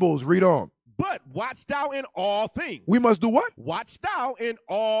 Fables, read on. But watch thou in all things. We must do what? Watch thou in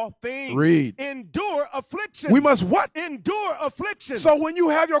all things. Read. Endure affliction. We must what? Endure affliction. So when you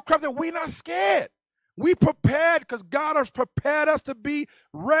have your crafts, we not scared. We prepared because God has prepared us to be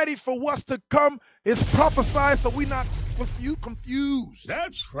ready for what's to come. It's prophesied, so we not confused.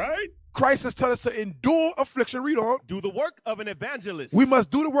 That's right. Christ has told us to endure affliction. Read on. Do the work of an evangelist. We must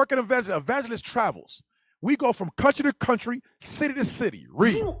do the work of an evangelist. Evangelist travels. We go from country to country, city to city.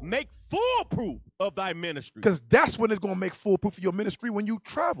 Read. Make full proof of thy ministry. Because that's when it's going to make full proof of your ministry, when you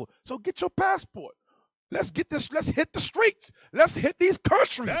travel. So get your passport. Let's get this. Let's hit the streets. Let's hit these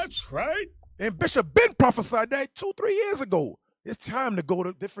countries. That's right. And Bishop Ben prophesied that 2-3 years ago. It's time to go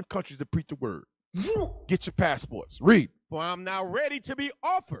to different countries to preach the word. Get your passports. Read. For I'm now ready to be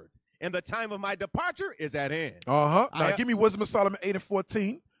offered, and the time of my departure is at hand. Now give me Wisdom of Solomon 8 and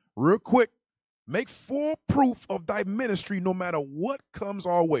 14. Real quick. Make full proof of thy ministry no matter what comes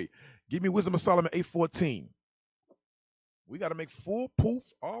our way. Give me Wisdom of Solomon 8:14. We got to make full proof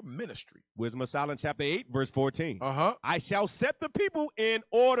of ministry. Wisdom of Solomon chapter 8, verse 14. Uh-huh. I shall set the people in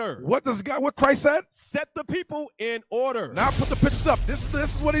order. What Christ said? Set the people in order. Now put the pictures up. This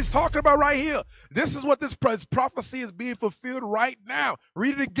is what he's talking about right here. This is what this prophecy is being fulfilled right now.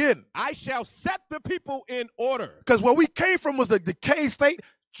 Read it again. I shall set the people in order. Because where we came from was the decayed state.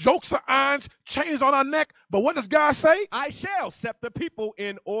 Jokes of irons, chains on our neck. But what does God say? I shall set the people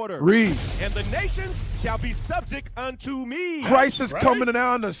in order. Read. And the nations shall be subject unto me. Christ is coming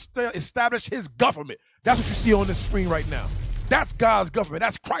down to establish his government. That's what you see on this screen right now. That's God's government.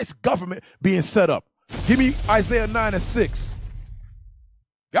 That's Christ's government being set up. Give me Isaiah 9 and 6.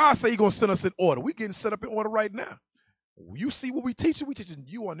 God say he's going to send us in order. We're getting set up in order right now. You see what we teaching? We teaching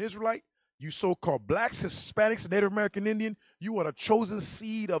you are an Israelite. You so-called blacks, Hispanics, Native American Indian, you are the chosen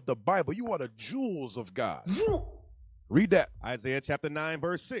seed of the Bible. You are the jewels of God. Read that. Isaiah chapter 9,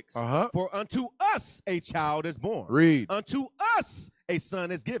 verse 6. For unto us a child is born. Read. Unto us a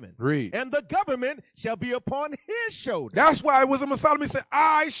son is given. Read. And the government shall be upon his shoulders. That's why Wisdom of Solomon said,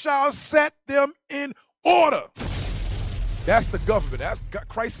 I shall set them in order. That's the government. That's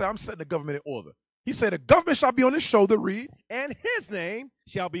Christ said, I'm setting the government in order. He said, the government shall be on his shoulder. Read. And his name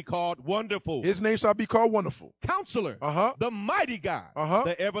shall be called Wonderful. His name shall be called Wonderful. Counselor. The Mighty God.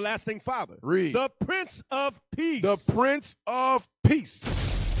 The Everlasting Father. Read. The Prince of Peace. The Prince of Peace.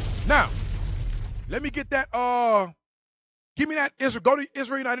 Now, let me get that. Give me that. Go to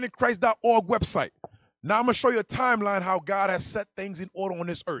IsraelUnitedInChrist.org website. Now I'm going to show you a timeline how God has set things in order on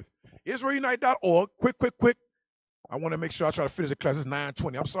this earth. IsraelUnite.org. Quick. I want to make sure I try to finish the class. It's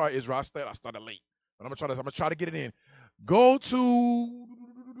 9:20. I'm sorry, Israel. I started late. But I'm gonna try to get it in. Go to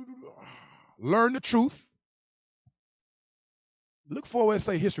Learn the Truth. Look for where it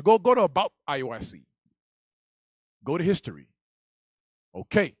say history. Go to About IOIC. Go to history.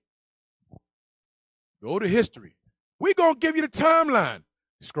 Okay. Go to history. We're gonna give you the timeline.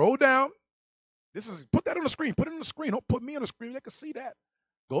 Scroll down. Put that on the screen. Put it on the screen. Don't put me on the screen. They can see that.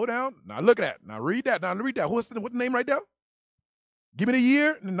 Go down. Now look at that. Now read that. What's the name right there? Give me the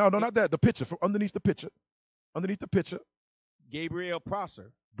year. No, not that. The picture from underneath the picture. Gabriel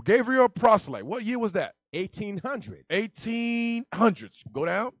Prosser. Gabriel Proselyte. What year was that? 1800. 1800s. Go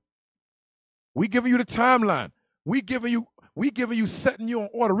down. We giving you the timeline. We giving you setting you on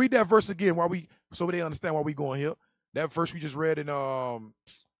order. Read that verse again so they understand why we going here. That verse we just read in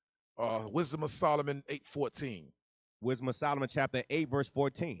Wisdom of Solomon 8:14. Wisdom of Solomon chapter 8, verse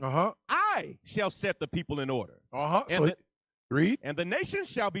 14. I shall set the people in order. Read. And the nations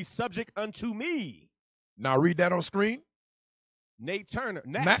shall be subject unto me. Now read that on screen. Nat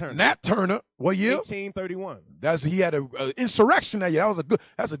Turner. What year? 1831. He had an insurrection that year.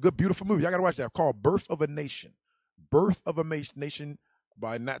 That's a good, beautiful movie. I gotta watch that. Called Birth of a Nation. Birth of a Nation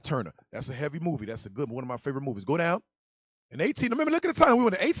by Nat Turner. That's a heavy movie. That's a good one of my favorite movies. Go down. In 18, remember, look at the time. We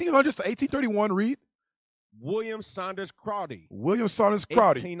went to 1800s to 1831. Read. William Saunders Crowdy. William Saunders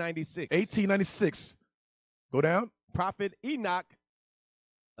Crowdy. 1896. 1896. Go down. Prophet Enoch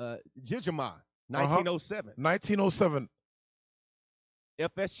Jijima, 1907. 1907.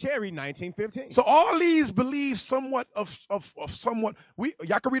 F.S. Cherry, 1915. So all these believe somewhat of somewhat.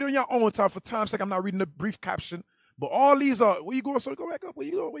 Y'all can read it on your own time. For time's sake, I'm not reading the brief caption. But all these are, where you going? So go back up. Where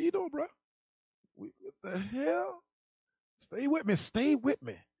you going? What you doing, bro? What the hell? Stay with me. Stay with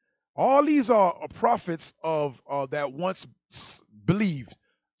me. All these are prophets of that once believed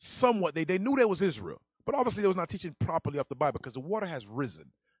somewhat. They knew there was Israel. But obviously they was not teaching properly off the Bible because the water has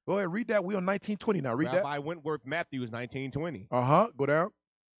risen. Go ahead, read that. We on 1920 now. Read that. Rabbi Wentworth Matthews, 1920. Go down.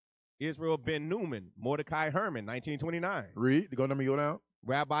 Israel Ben Newman, Mordecai Herman, 1929. Read. Go down.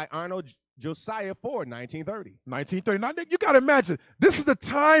 Rabbi Arnold Josiah Ford, 1930. 1930. Now, you got to imagine, this is the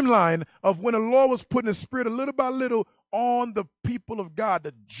timeline of when the Lord was putting his spirit a little by little on the people of God,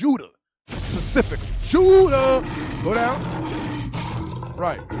 the Judah specifically. Judah. Go down.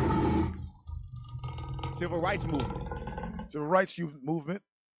 Right. Civil rights movement. Civil rights movement.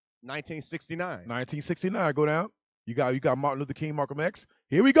 1969. 1969. Go down. You got Martin Luther King, Malcolm X.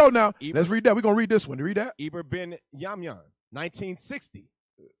 Here we go now. Let's read that. We're going to read this one. Read that. Eber Ben Yamyan, 1960.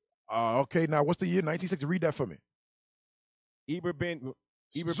 Okay, now what's the year? 1960. Read that for me.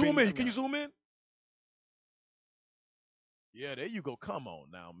 Zoom in. Can you zoom in? Yeah, there you go. Come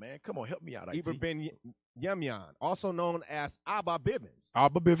on now, man. Come on, help me out. Eber Ben Yamyan, also known as Abba Bivens.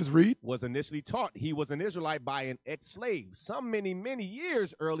 Abba Bivens, read. Was initially taught he was an Israelite by an ex-slave some many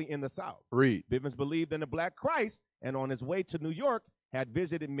years early in the South. Read. Bivens believed in the Black Christ and on his way to New York had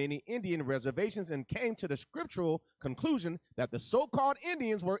visited many Indian reservations and came to the scriptural conclusion that the so-called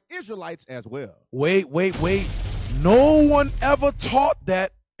Indians were Israelites as well. Wait. No one ever taught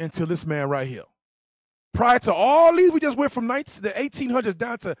that until this man right here. Prior to all these, we just went from the 1800s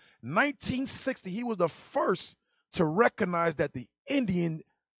down to 1960. He was the first to recognize that the Indians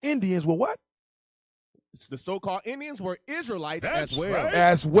were what? The so-called Indians were Israelites That's as well. Right.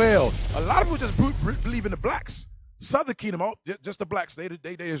 As well. A lot of people just believe in the blacks. Southern Kingdom, just the blacks, they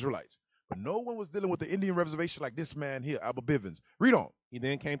Israelites. But no one was dealing with the Indian reservation like this man here, Abba Bivens. Read on. He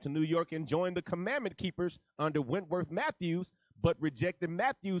then came to New York and joined the commandment keepers under Wentworth Matthews, but rejected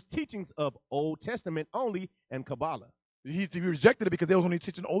Matthews' teachings of Old Testament only and Kabbalah. He rejected it because they was only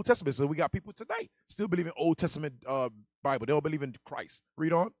teaching the Old Testament. So we got people today still believing Old Testament Bible. They don't believe in Christ.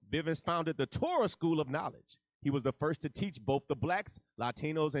 Read on. Bivens founded the Torah School of Knowledge. He was the first to teach both the blacks,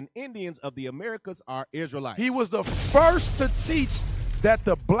 Latinos, and Indians of the Americas are Israelites. He was the first to teach that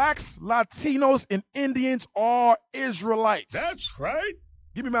the blacks, Latinos, and Indians are Israelites. That's right.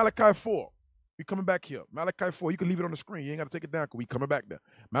 Give me Malachi 4. We coming back here. Malachi 4. You can leave it on the screen. You ain't got to take it down because we coming back there.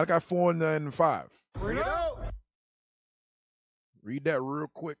 Malachi 4 and 5. Read it out. Read that real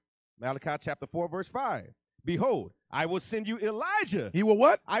quick. Malachi chapter 4, verse 5. Behold, I will send you Elijah. He will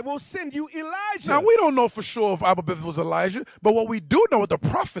what? I will send you Elijah. Now, we don't know for sure if Abba Bivens was Elijah, but what we do know what the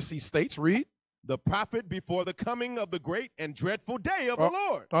prophecy states, read. The prophet before the coming of the great and dreadful day of the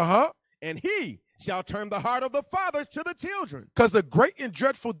Lord. And he shall turn the heart of the fathers to the children. Because the great and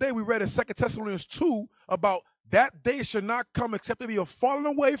dreadful day we read in 2 Thessalonians 2 about that day should not come except to be a fallen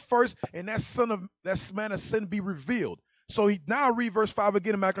away first, and that man of sin be revealed. So he now read verse 5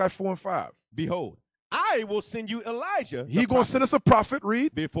 again in Malachi 4 and 5. Behold, I will send you Elijah. He going to send us a prophet,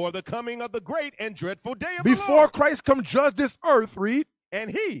 read. Before the coming of the great and dreadful day of Before the Lord. Christ come judge this earth, read. And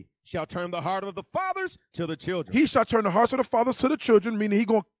he shall turn the heart of the fathers to the children. He shall turn the hearts of the fathers to the children, meaning he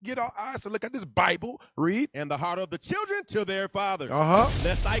going to get our eyes to look at this Bible, read. And the heart of the children to their fathers.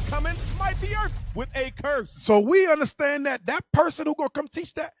 Lest I come and smite the earth with a curse. So we understand that person who going to come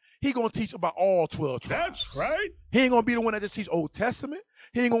teach that, he going to teach about all 12 tribes. That's right. He ain't going to be the one that just teach Old Testament.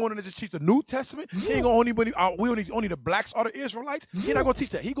 He ain't going to just teach the New Testament. He ain't going to only the blacks are the Israelites. He not going to teach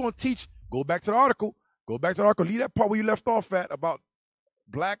that. He going to teach, go back to the article. Leave that part where you left off at about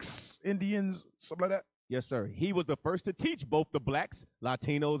blacks, Indians, something like that. Yes, sir. He was the first to teach both the blacks,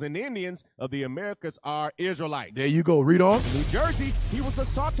 Latinos, and Indians of the Americas are Israelites. There you go. Read on. In New Jersey, he was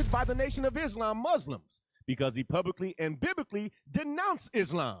assaulted by the Nation of Islam Muslims because he publicly and biblically denounced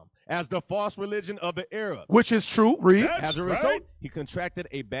Islam as the false religion of the Arabs. Which is true. Read. As a result, he contracted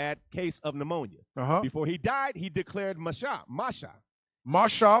a bad case of pneumonia. Before he died, he declared Masha,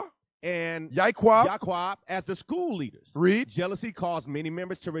 and Yaquab as the school leaders. Read. Jealousy caused many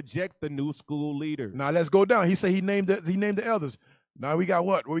members to reject the new school leaders. Now let's go down. He said he named the elders. Now we got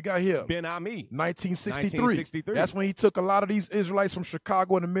what? What we got here? Ben Ami. 1963. That's when he took a lot of these Israelites from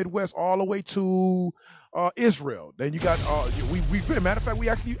Chicago and the Midwest all the way to Israel. Then you got, matter of fact, we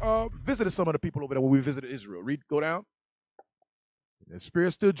actually visited some of the people over there when we visited Israel. Go down. The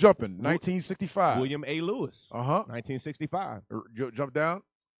Spirit's still jumping. 1965. William A. Lewis. 1965. Jump down.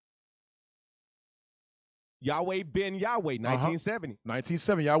 Yahweh ben Yahweh, 1970.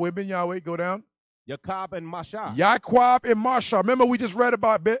 1970. Yahweh ben Yahweh. Go down. Yaqub and Masha. Yaqub and Masha. Remember, we just read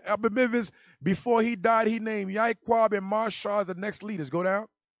about Abimivus. Before he died, he named Yaqub and Masha as the next leaders. Go down.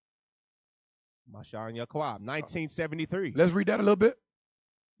 Masha and Yaqub, 1973. Let's read that a little bit.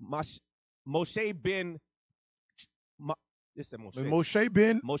 Moshe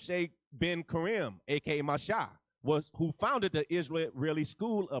ben Karim, a.k.a. Masha, who founded the Israeli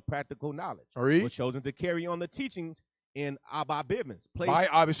School of Practical Knowledge, was chosen to carry on the teachings in Abba Bivens.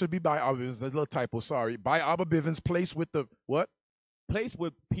 It should be by Abba Bivens. There's a little typo, sorry. By Abba Bivens, placed with the what? Placed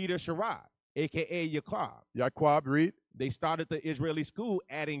with Peter Sherrod, a.k.a. Yaqub. Yaqub, read. They started the Israeli school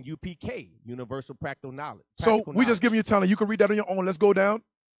adding UPK, Universal Practical Knowledge. We just giving you time. You can read that on your own. Let's go down.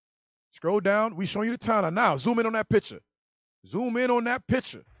 Scroll down. We showing you the timeline. Now, zoom in on that picture. Zoom in on that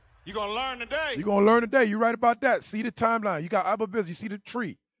picture. You're going to learn today. You're going to learn today. You're right about that. See the timeline. You got Abba Bivens. You see the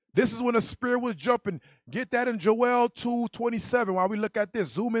tree. This is when the Spirit was jumping. Get that in Joel 2:27 while we look at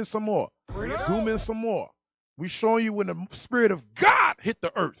this. Zoom in some more. Zoom in some more. We showing you when the Spirit of God hit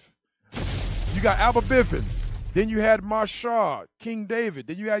the earth. You got Abba Bivens. Then you had Masha, King David.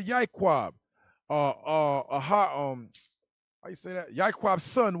 Then you had Yaqub. How you say that? Yaqub's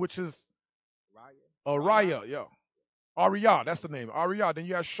son, which is Ariah. Yeah. Ariah, that's the name. Ariah. Then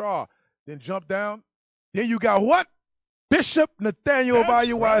you had Shah. Then jump down. Then you got what? Bishop Nathaniel by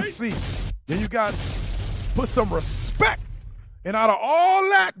UIC. Then you got, put some respect. And out of all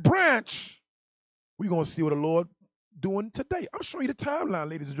that branch, we're going to see what the Lord doing today. I'm showing you the timeline,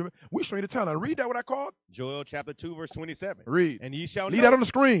 ladies and gentlemen. We're showing you the timeline. Read that what I called? Joel chapter 2, verse 27. Read. And ye shall know. Leave that on the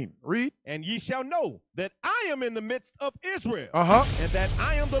screen. Read. And ye shall know that I am in the midst of Israel. And that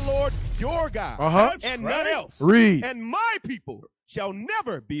I am the Lord your God. And none else. Read. And my people shall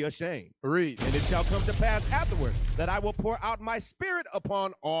never be ashamed. Read. And it shall come to pass afterward that I will pour out my Spirit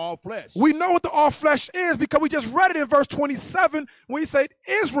upon all flesh. We know what the all flesh is because we just read it in verse 27 when he said,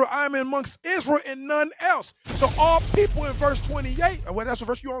 Israel, I am amongst Israel and none else. So all people in verse 28, well, that's the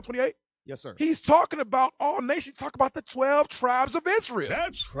verse you on 28? Yes, sir. He's talking about all nations, talk about the 12 tribes of Israel.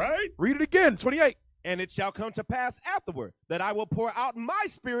 That's right. Read it again, 28. And it shall come to pass afterward that I will pour out my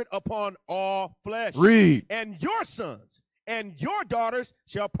Spirit upon all flesh. Read. And your sons and your daughters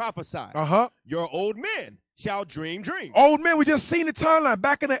shall prophesy. Your old men shall dream dreams. Old men, we just seen the timeline.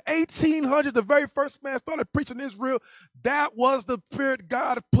 Back in the 1800s, the very first man started preaching in Israel. That was the Spirit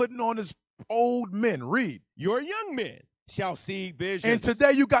God putting on his old men. Read. Your young men shall see visions. And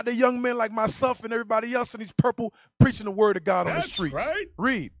today you got the young men like myself and everybody else in these purple preaching the word of God on the streets. Right.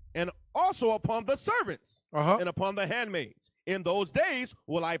 Read. And also upon the servants and upon the handmaids. In those days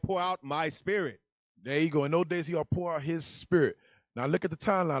will I pour out my Spirit. There you go. In those days, he'll pour out his Spirit. Now look at the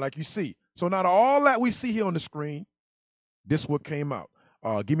timeline like you see. So now all that we see here on the screen, this is what came out.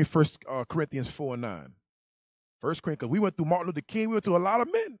 Give me 1 Corinthians 4:9. 1 Corinthians, because we went through Martin Luther King. We went through a lot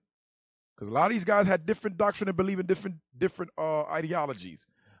of men. Because a lot of these guys had different doctrine and believe in different ideologies.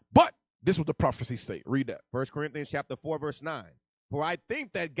 But this is what the prophecy state. Read that. 1 Corinthians chapter 4, verse 9. For I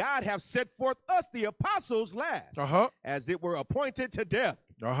think that God hath set forth us, the apostles, last, as it were appointed to death.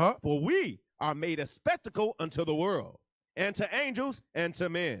 For we are made a spectacle unto the world, and to angels, and to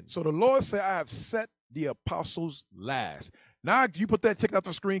men. So the Lord said, I have set the apostles last. Now you put that ticket out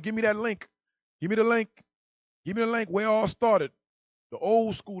the screen. Give me that link. Give me the link. Give me the link where it all started. The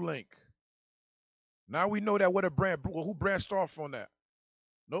old school link. Now we know that what a brand, who branched off on that.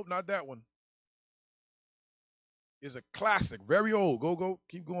 Nope, not that one. It's a classic, very old. Go,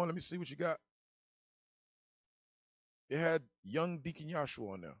 keep going. Let me see what you got. It had young Deacon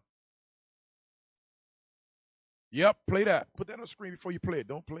Yahshua on there. Yep, play that. Put that on the screen before you play it.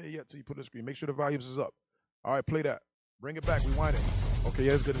 Don't play it yet till you put it on the screen. Make sure the volumes is up. All right, play that. Bring it back. Rewind it. Okay,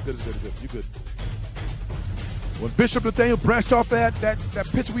 yeah, it's good. You good. When Bishop Nathaniel branched off that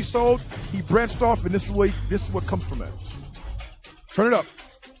picture we sold, he branched off, and this is what comes from that. Turn it up.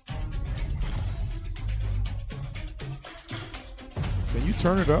 Can you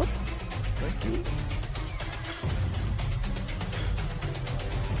turn it up? Thank you.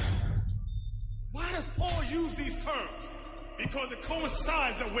 Why does Paul use these terms? Because it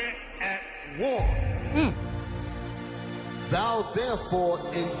coincides that we're at war. Thou therefore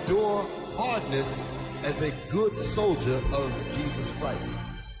endure hardness as a good soldier of Jesus Christ.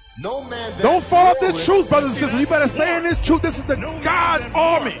 No man that Don't fall off this warreth- truth, brothers and sisters. You better stay in this truth. This is the God's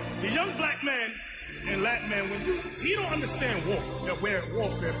army. The young black man and Latin man, he don't understand war, where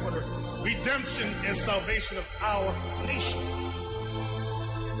warfare for the redemption and salvation of our nation.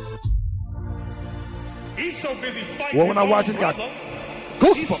 He's so busy fighting. Well, when I watch his this guy,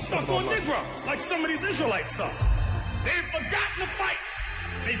 brother, he's stuck on Negro, like some of these Israelites are. They've forgotten to fight.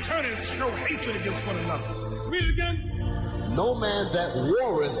 They turn and show hatred against one another. Read it again. No man that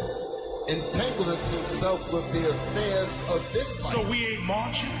warreth entangleth himself with the affairs of this life. So we ain't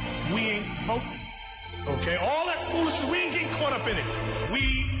marching, we ain't voting. Okay, all that foolishness, we ain't getting caught up in it.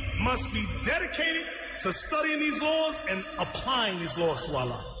 We must be dedicated to studying these laws and applying these laws to our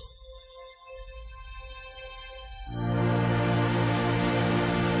lives.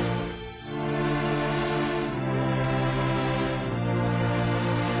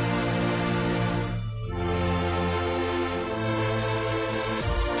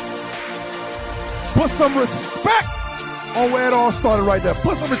 Put some respect on where it all started right there.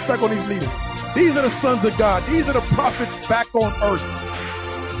 Put some respect on these leaders. These are the sons of God. These are the prophets back on earth.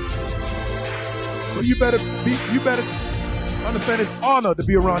 So you better understand it's honor to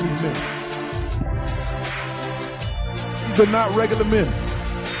be around these men. These are not regular men.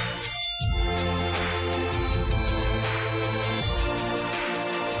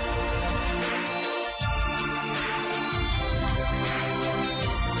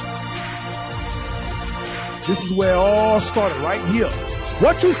 This is where it all started, right here.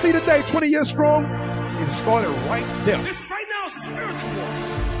 What you see today, 20 years strong, it started right there. This right now is a spiritual war,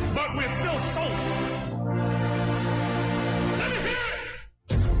 but we're still soldiers. Let me hear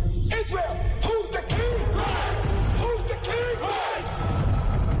it. Israel, who's the king? Rise. Who's the king? Rise.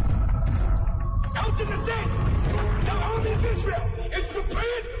 Out in the day, the army of Israel is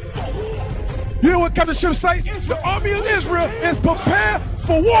prepared for war. You hear what Captain Ship say? The army of Israel is prepared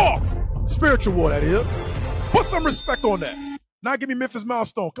for war. Spiritual war, that is. Put some respect on that. Now give me Memphis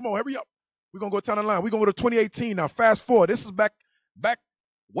milestone. Come on, hurry up. We're going to go down the line. We're going to go to 2018 now. Fast forward. This is back,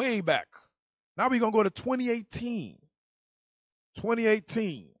 way back. Now we're going to go to 2018.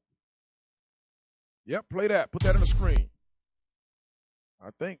 2018. Yep, play that. Put that on the screen.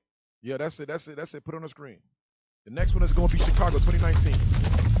 I think. Yeah, that's it. Put it on the screen. The next one is going to be Chicago, 2019.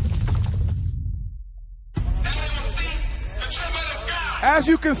 As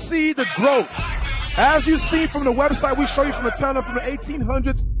you can see, the growth. As you see from the website, we show you from the time from the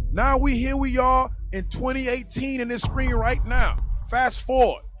 1800s. Now here we are in 2018 in this screen right now. Fast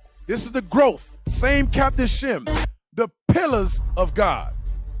forward. This is the growth. Same Captain Shim. The pillars of God.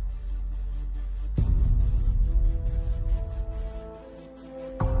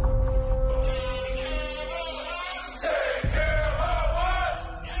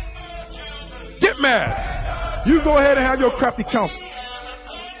 Get mad. You go ahead and have your crafty counsel.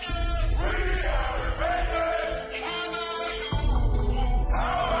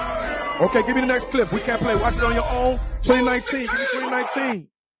 Okay, give me the next clip. We can't play. Watch it on your own. 2019. Give me 2019.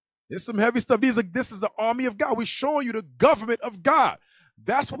 There's some heavy stuff. This is the army of God. We're showing you the government of God.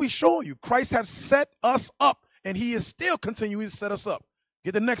 That's what we're showing you. Christ has set us up, and he is still continuing to set us up.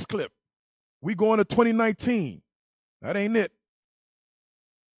 Get the next clip. We going to 2019. That ain't it.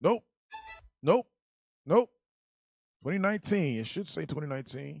 Nope. 2019. It should say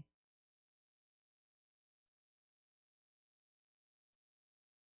 2019.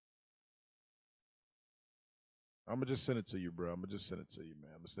 I'm going to just send it to you, bro. I'm going to just send it to you,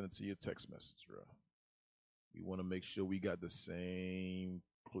 man. I'm going to send it to your text message, bro. We want to make sure we got the same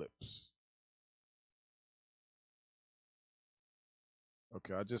clips.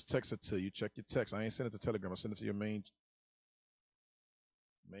 Okay, I just texted to you. Check your text. I ain't send it to Telegram. I sent it to your main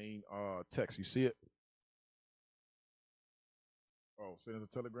text. You see it? Oh, send it to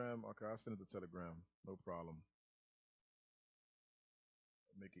Telegram? Okay, I'll send it to Telegram. No problem.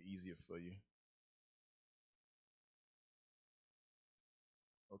 Make it easier for you.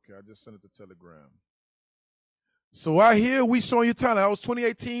 Okay, I just sent it to Telegram. So out here, we showing you talent. That was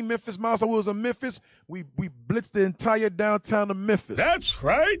 2018 Memphis Milestone. We was in Memphis. We blitzed the entire downtown of Memphis. That's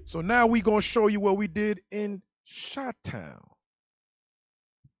right. So now we going to show you what we did in Chi-Town.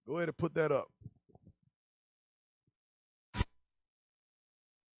 Go ahead and put that up.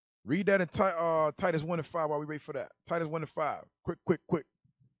 Read that in Titus 1 and 5 while we wait for that. Titus 1 and 5. Quick.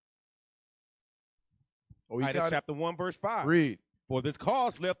 Oh, Titus chapter 1, verse 5. Read. For this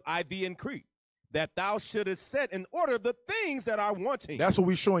cause left I thee in Crete, that thou shouldest set in order the things that are wanting. That's what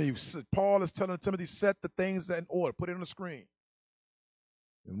we're showing you. Paul is telling Timothy, set the things in order. Put it on the screen.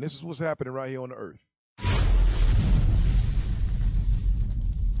 And this is what's happening right here on the earth.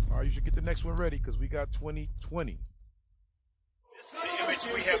 All right, you should get the next one ready because we got 2020. The image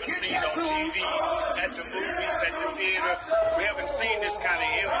which we haven't seen on TV, at the movies, at the theater. We haven't seen this kind of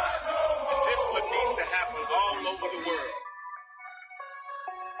image. And this is what needs to happen all over the world.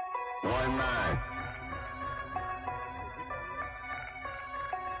 One mind.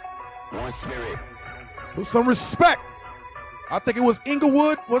 One spirit. With some respect. I think it was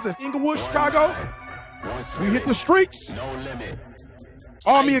Inglewood. Was it Inglewood, Chicago? We hit the streets. No limit.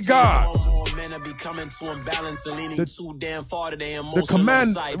 Army of God. Be coming to imbalance and leaning too damn far today. The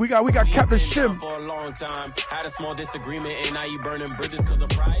command. We got Captain Shim for a long time. Had a small disagreement and now you burning bridges because of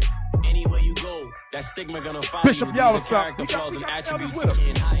pride. Anywhere you go, that stigma gonna follow Bishop you. Yalla These are character flaws and attributes you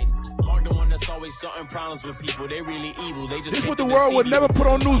can't hide. Mark the one that's always starting problems with people. They really evil. They just this what the world would never put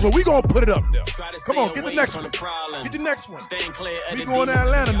on news, but we gonna put it up there. Come on, get the next one. Get the next one. We going to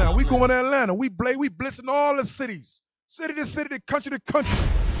Atlanta now. We going to Atlanta. We blitzing all the cities. City to city, country to country.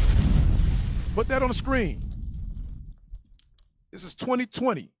 Put that on the screen. This is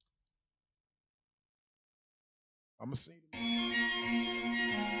 2020. I'm gonna see.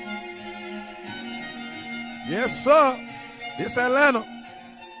 Yes, sir. This Atlanta.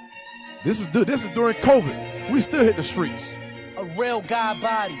 This is during COVID. We still hit the streets. A real God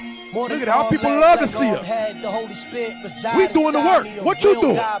body. More Look at how people love to see us. We doing the work. What you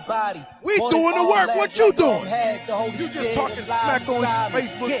doing? We doing the work. What you doing? You just talking smack on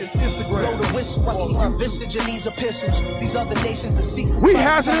Facebook and Instagram. We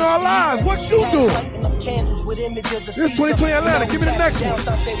hazing in our lives. What you doing? This is 2020 Atlanta. Give me the next one.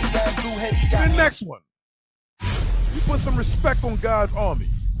 Give me the next one. We put some respect on God's army.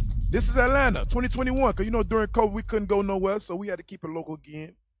 This is Atlanta, 2021. Because you know during COVID we couldn't go nowhere, so we had to keep it local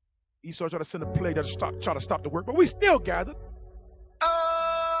again. Esau tried to send a plague that try to stop the work, but we still gathered.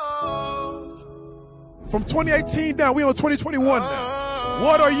 From 2018 down, we on 2021 now.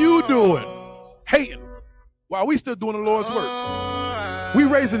 What are you doing? Hating. While we still doing the Lord's work. We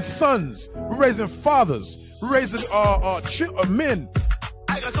raising sons. We raising fathers. We raising men.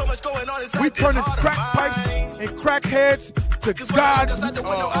 We turning crack pipes and crackheads to God's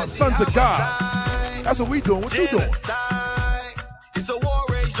sons of God. That's what we doing. What you doing? It's a war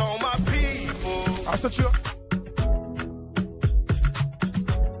raged on my people. I sent you.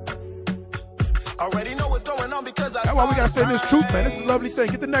 Already know what's going on because that's why we gotta say this truth, man. This is a lovely thing.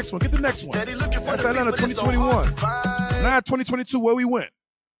 Get the next one. Get the next one. That's Atlanta 2021. Now 2022, where we went.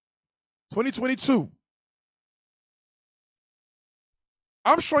 2022.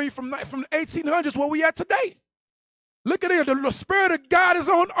 I'm showing you from the 1800s where we at today. Look at it. The Spirit of God is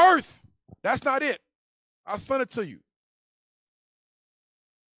on earth. That's not it. I'll send it to you.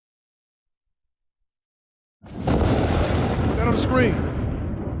 Put that on the screen.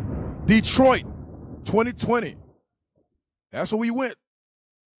 Detroit, 2020. That's where we went.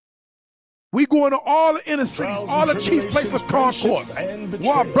 We going to all the inner cities, all the chief places of concourse.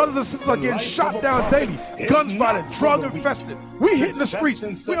 Where our brothers and sisters are getting shot down daily, guns fighting, drug infested. We hitting the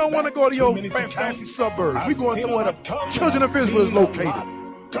streets. We don't want to go to your fancy suburbs. We going to where the children of Israel is located.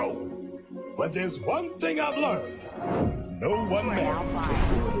 Go. But there's one thing I've learned. No one man can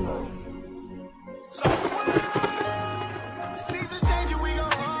do it alone.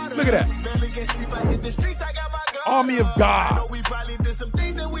 Look at that. Army of God.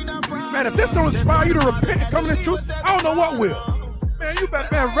 Man, if this don't inspire you to repent and come to this truth, I don't know what will. Man, you better,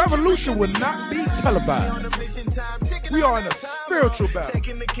 man, revolution will not be televised. We are in a spiritual battle.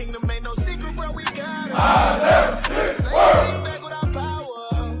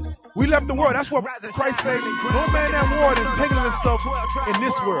 We left the world. That's what Christ said. No man that war entangling himself in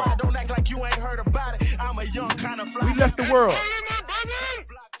this world. We left the world.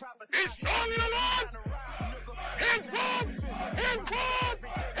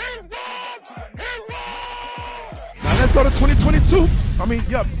 Now let's go to 2022. I mean,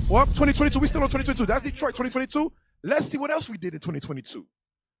 yeah, well, 2022. We still on 2022. That's Detroit 2022. Let's see what else we did in 2022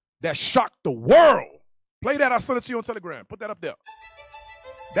 that shocked the world. Play that. I'll send it to you on Telegram. Put that up there.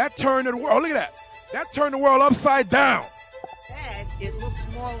 That turned the world. Look at that. That turned the world upside down. Dad, it looks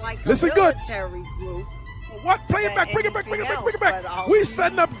more like a listen good. Military group. What? Play it back. Bring it back. Bring it back. Bring it back. We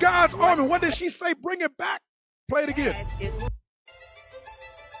setting up God's army. What did she say? Bring it back. Play it again.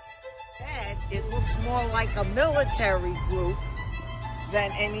 Dad, it looks more like a military group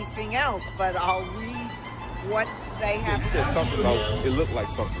than anything else. But I'll read what they have. You said something about it looked like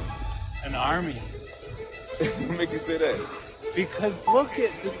something. An army. What make you say that? Because look,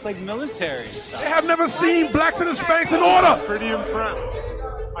 it's like military stuff. They have never seen blacks and Hispanics in order. Pretty impressed.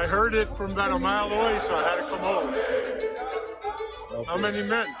 I heard it from about a mile away, so I had to come over. Okay. How many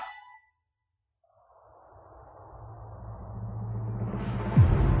men?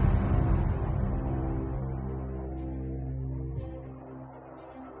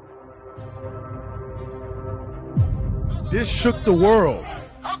 This shook the world.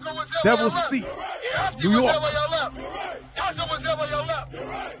 Devil's Seat, New York. Cousin was there on your left.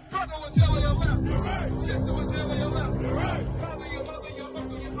 Brother was there on your left. Sister was there on your left. Father, your mother, your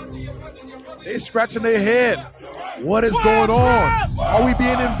uncle, your auntie, your cousin, your brother. They scratching their head. What is going on? Are we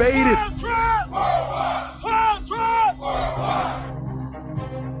being invaded?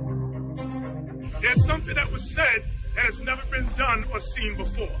 There's something that was said that has never been done or seen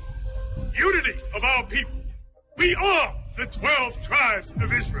before. Unity of our people. We are the 12 tribes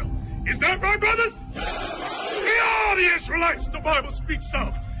of Israel. Is that right, brothers? We are the Israelites the Bible speaks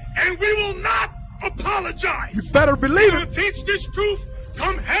of. And we will not apologize. You better believe it. We will teach this truth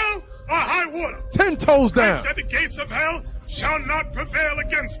come hell or high water. 10 toes down. Christ said the gates of hell shall not prevail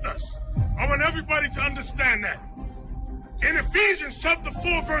against us. I want everybody to understand that. In Ephesians chapter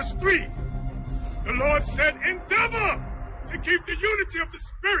 4, verse 3, the Lord said, endeavor to keep the unity of the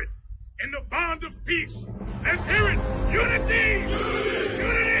Spirit in the bond of peace. Let's hear it. Unity!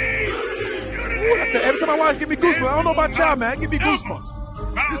 Unity! Unity! Ooh, every time I watch, give me goosebumps. I don't know about y'all, man. Give me goosebumps.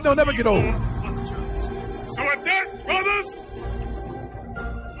 This don't never get old. So at that, brothers,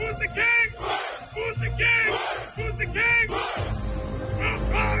 who's the king? Who's the king? Who's the king? 12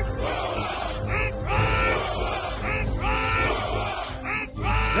 tribes! 12 tribes! 12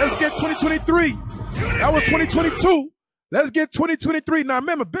 tribes! Let's get 2023. That was 2022. Let's get 2023. Now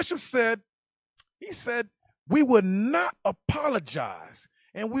remember, Bishop said, he said, we will not apologize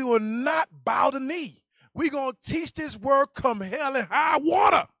and we will not bow the knee. We're going to teach this word come hell and high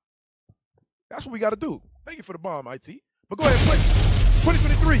water. That's what we got to do. Thank you for the bomb, IT. But go ahead, play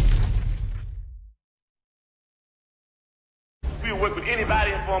 2023. We work with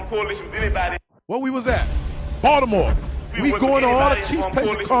anybody and form coalition with anybody. Where we was at? Baltimore. We going to all the Chiefs place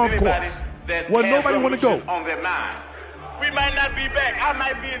of concourse where nobody want to go. On their mind. We might not be back. I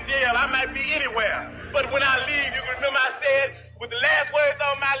might be in jail. I might be anywhere. But when I leave, you can remember I said with the last words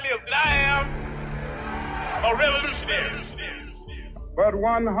on my lips that I am a revolutionary. But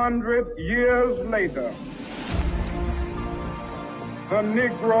 100 years later, the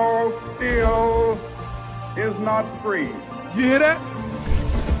Negro still is not free. You hear that?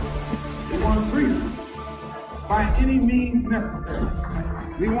 We want freedom by any means necessary.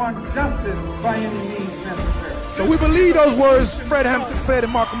 We want justice by any means necessary. So we believe those words Fred Hampton said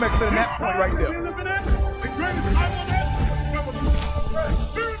and Malcolm X said in that point right there.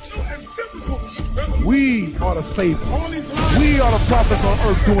 We are the saviors. We are the prophets on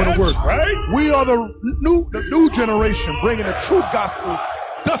earth doing the work. Right? We are the new generation bringing the true gospel.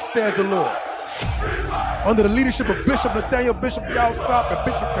 Thus says the Lord. Under the leadership of Bishop Nathaniel, Bishop Yalsop, and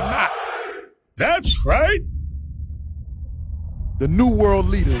Bishop Kanat. That's right. The new world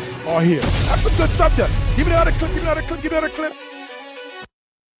leaders are here. That's some good stuff there. Give me another clip, give me another clip, give me another clip.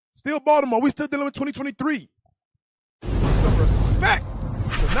 Still Baltimore. We still dealing with 2023. Some respect.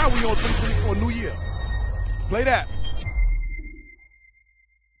 So now we on 2024, new year. Play that.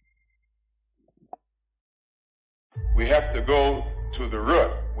 We have to go to the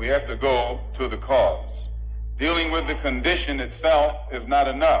root. We have to go to the cause. Dealing with the condition itself is not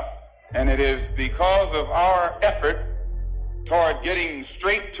enough. And it is because of our effort toward getting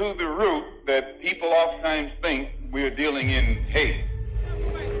straight to the root that people oftentimes think we're dealing in hate.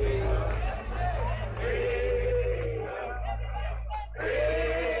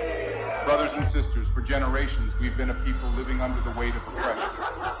 Brothers and sisters, for generations we've been a people living under the weight of oppression.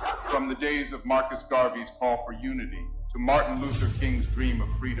 From the days of Marcus Garvey's call for unity, to Martin Luther King's dream of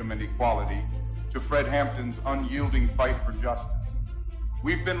freedom and equality, to Fred Hampton's unyielding fight for justice.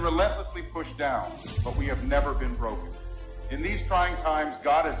 We've been relentlessly pushed down, but we have never been broken. In these trying times,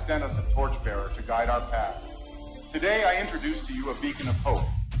 God has sent us a torchbearer to guide our path. Today, I introduce to you a beacon of hope.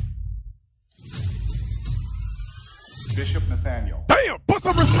 Bishop Nathaniel. Damn, put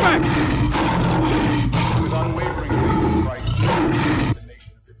some respect! With unwavering faith in Christ, he brings the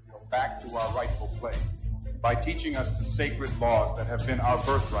nation of Israel back to our rightful place by teaching us the sacred laws that have been our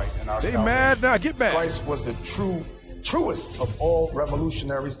birthright and our They salvation. mad now, get back. Christ was the truest of all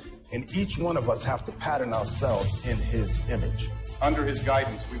revolutionaries, and each one of us have to pattern ourselves in his image. Under his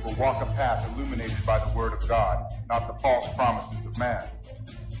guidance, we will walk a path illuminated by the word of God, not the false promises of man.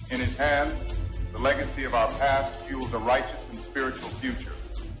 In his hand, the legacy of our past fuels a righteous and spiritual future,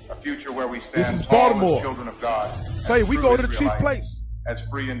 a future where we stand tall Baltimore. as children of God. Say, we true go to the chief Israelites, place. As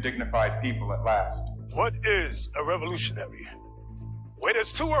free and dignified people at last. What is a revolutionary? Well,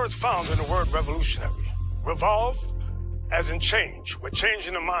 there's two words found in the word revolutionary. Revolve, as in change. We're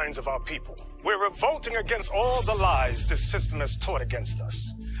changing the minds of our people. We're revolting against all the lies this system has taught against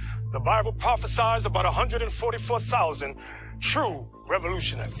us. The Bible prophesies about 144,000 true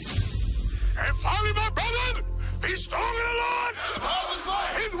revolutionaries. And finally, my brother, He's strong in the Lord. His what?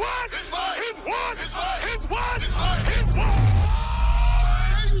 His what? His what? His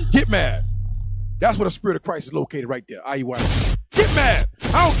what? Get mad. That's where the Spirit of Christ is located right there. IUIC. Get mad.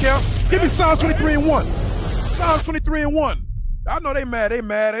 I don't care. Give me Psalms 23 and 1. Psalms 23 and 1. I know they mad. They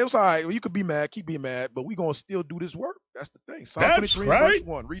mad. It's all right. Well, you could be mad. Keep being mad. But we going to still do this work. That's the thing. Psalm 23 verse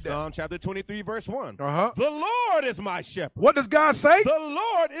 1. Read that. Psalm chapter 23 verse 1. Uh-huh. The Lord is my shepherd. What does God say? The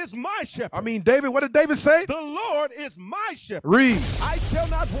Lord is my shepherd. I mean, David, what did David say? The Lord is my shepherd. Read. I shall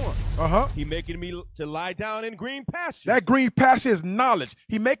not want. Uh-huh. He maketh me to lie down in green pastures. That green pasture is knowledge.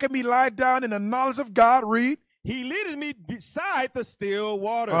 He maketh me lie down in the knowledge of God. Read. He leadeth me beside the still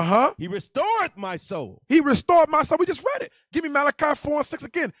water. Uh-huh. He restoreth my soul. He restored my soul. We just read it. Give me Malachi 4 and 6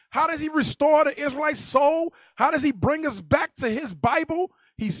 again. How does he restore the Israelite soul? How does he bring us back to his Bible?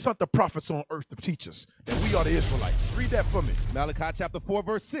 He sent the prophets on earth to teach us that we are the Israelites. Read that for me. Malachi chapter 4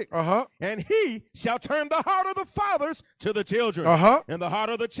 verse 6. Uh-huh. And he shall turn the heart of the fathers to the children. Uh-huh. And the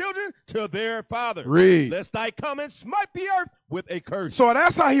heart of the children to their fathers. Read. Lest I come and smite the earth with a curse. So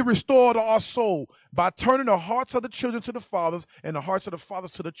that's how he restored our soul, by turning the hearts of the children to the fathers and the hearts of the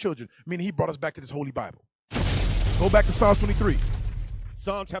fathers to the children. Meaning he brought us back to this holy Bible. Go back to Psalm 23.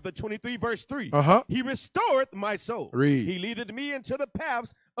 Psalm chapter 23 verse 3. Uh-huh. He restored my soul. Read. He leadeth me into the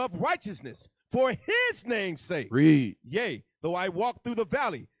paths of righteousness for his name's sake. Read. Yea, though I walk through the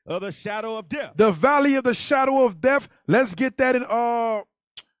valley of the shadow of death. The valley of the shadow of death. Let's get that in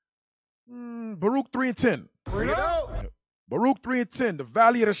Baruch 3 and 10. Bring it out. Baruch 3 and 10. The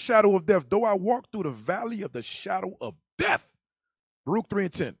valley of the shadow of death. Though I walk through the valley of the shadow of death. Baruch 3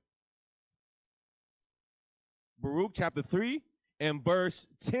 and 10. Baruch chapter 3 and verse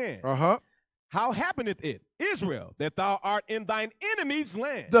 10. Uh-huh. How happeneth it, Israel, that thou art in thine enemy's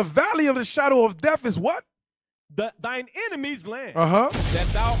land? The valley of the shadow of death is what? Thine enemy's land. Uh-huh. That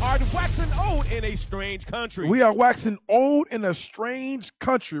thou art waxen old in a strange country. We are waxing old in a strange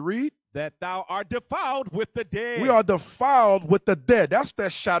country. Read. That thou art defiled with the dead. We are defiled with the dead. That's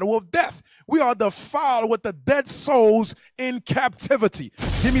that shadow of death. We are defiled with the dead souls in captivity.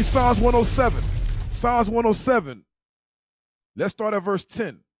 Give me Psalms 107. Psalms 107. Let's start at verse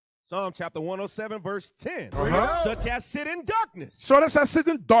 10. Psalm chapter 107, verse 10. Uh-huh. Such as sit in darkness. So that's how sit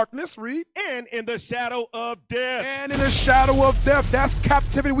in darkness. Read. And in the shadow of death. And in the shadow of death. That's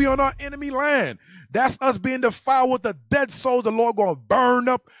captivity. We on our enemy land. That's us being defiled with the dead souls. The Lord going to burn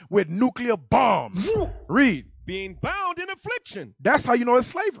up with nuclear bombs. Read. Being bound in affliction. That's how you know it's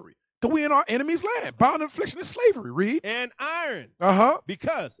slavery. Because we in our enemy's land. Bound in affliction is slavery. Read. And iron. Uh-huh.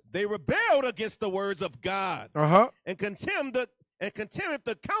 Because they rebelled against the words of God. Uh-huh. And contemned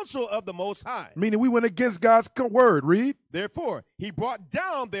the counsel of the Most High. Meaning we went against God's word. Read. Therefore, he brought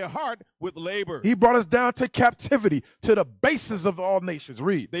down their heart with labor. He brought us down to captivity, to the bases of all nations.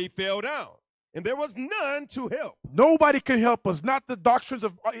 Read. They fell down, and there was none to help. Nobody can help us. Not the doctrines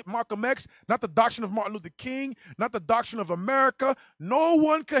of Malcolm X, not the doctrine of Martin Luther King, not the doctrine of America. No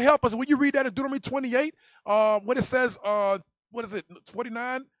one can help us. When you read that in Deuteronomy 28, when it says, what is it,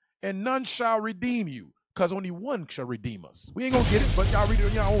 49? And none shall redeem you. Because only one shall redeem us. We ain't going to get it, but y'all read it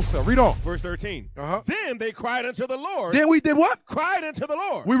on your own self. Read on. Verse 13. Uh-huh. Then they cried unto the Lord. Then we did what? Cried unto the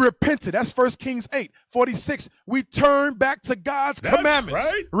Lord. We repented. That's 1 Kings 8, 46. We turned back to God's commandments.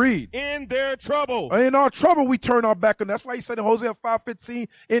 Right. Read. In their trouble. In our trouble, we turn our back on. That's why he said in Hosea 5:15,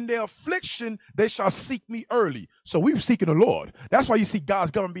 in their affliction, they shall seek me early. So we're seeking the Lord. That's why you see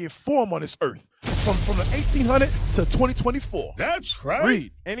God's government being formed on this earth. From the 1800 to 2024. That's right.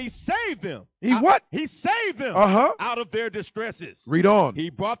 Read. And he saved them. He what? He saved them out of their distresses. Read on. He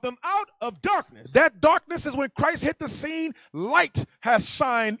brought them out of darkness. That darkness is when Christ hit the scene. Light has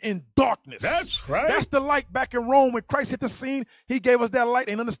shined in darkness. That's right. That's the light back in Rome. When Christ hit the scene, he gave us that light.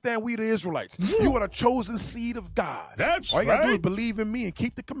 And understand, we the Israelites. You are the chosen seed of God. That's All you got to do is right. believe in me and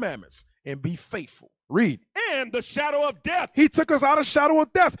keep the commandments and be faithful. Read. And the shadow of death. He took us out of shadow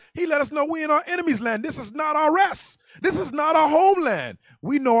of death. He let us know we in our enemy's land. This is not our rest. This is not our homeland.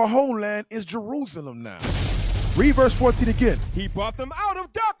 We know our homeland is Jerusalem now. Read verse 14 again. He brought them out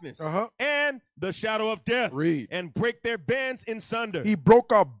of darkness and the shadow of death. Read. And break their bands in sunder. He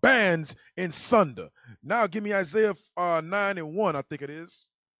broke our bands in sunder. Now give me Isaiah 9 and 1, I think it is.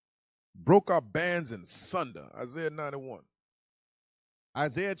 Broke our bands in sunder. Isaiah 9 and 1.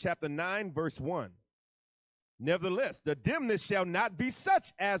 Isaiah chapter 9, verse 1. Nevertheless, the dimness shall not be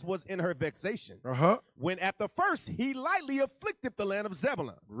such as was in her vexation. When at the first he lightly afflicted the land of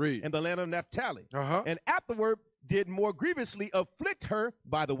Zebulun and the land of Naphtali, and afterward did more grievously afflict her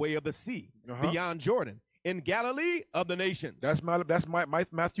by the way of the sea, beyond Jordan, in Galilee of the nations. That's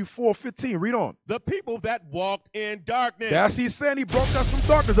Matthew 4:15. Read on. The people that walked in darkness. That's he's saying he brought us from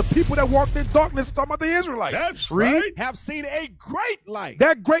darkness. The people that walked in darkness, talking about the Israelites. That's Read. right. Have seen a great light.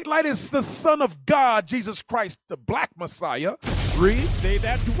 That great light is the Son of God, Jesus Christ, the black Messiah. Read. They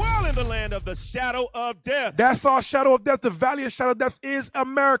that dwell in the land of the shadow of death. That's our shadow of death. The valley of shadow of death is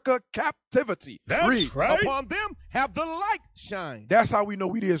America, captivity. That's Read. right. Upon them have the light shine. That's how we know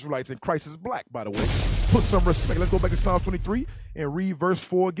we the Israelites and Christ is black, by the way. Put some respect. Let's go back to Psalm 23 and read verse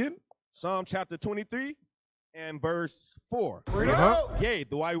 4 again. Psalm chapter 23 and verse 4. Yea,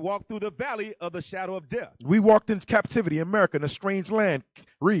 though I walk through the valley of the shadow of death. We walked in captivity in America, in a strange land.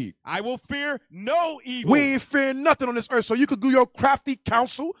 Read. I will fear no evil. We ain't fearing nothing on this earth. So you could do your crafty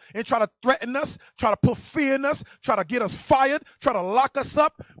counsel and try to threaten us, try to put fear in us, try to get us fired, try to lock us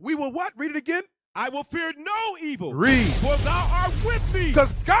up. We will what? Read it again. I will fear no evil. Read. For thou art with me.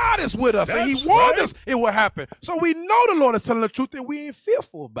 Because God is with us and he warned us it will happen. So we know the Lord is telling the truth and we ain't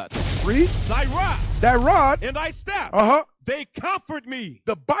fearful about that. Read. Thy rod. That rod. And thy staff. They comfort me.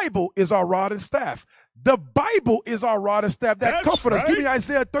 The Bible is our rod and staff. The Bible is our rod and staff that comfort us. Give me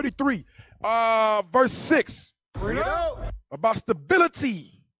Isaiah 33, verse 6. About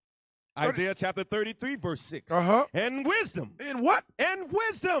stability. Isaiah chapter 33, verse 6. And wisdom. And what? And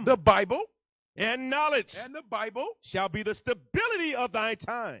wisdom. The Bible. And knowledge. And the Bible. Shall be the stability of thy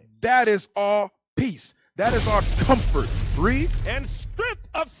times. That is our peace. That is our comfort. Read. And strength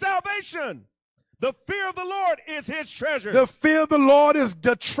of salvation. The fear of the Lord is his treasure. The fear of the Lord is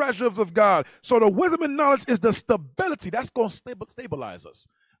the treasures of God. So the wisdom and knowledge is the stability. That's going to stabilize us.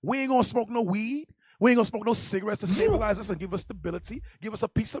 We ain't going to smoke no weed. We ain't going to smoke no cigarettes to stabilize us and give us stability, give us a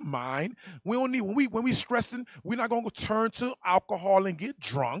peace of mind. We don't need, when we stressing, we're not going to turn to alcohol and get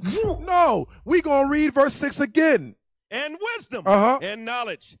drunk. No, we going to read verse 6 again. And wisdom and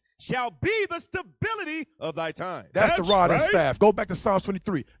knowledge shall be the stability of thy time. That's the rod and staff. Go back to Psalms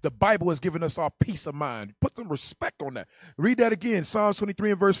 23. The Bible has given us our peace of mind. Put some respect on that. Read that again. Psalms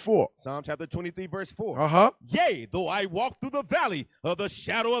 23 and verse 4. Psalm chapter 23, verse 4. Yea, though I walk through the valley of the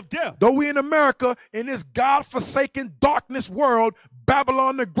shadow of death. Though we in America, in this God-forsaken darkness world,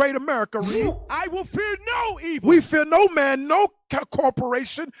 Babylon the great America, read. I will fear no evil. We fear no man, no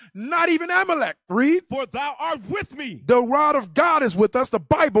corporation, not even Amalek. Read. For thou art with me. The rod of God is with us. The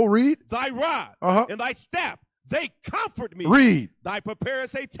Bible, read. Thy rod and thy staff, they comfort me. Read. Thy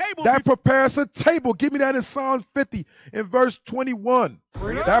preparest a table. That prepares a table. Give me that in Psalm 50 in verse 21.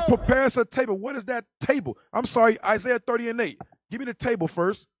 That prepares a table. What is that table? I'm sorry, Isaiah 30 and 8. Give me the table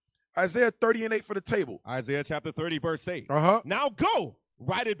first. Isaiah 30 and 8 for the table. Isaiah chapter 30, verse 8. Now go,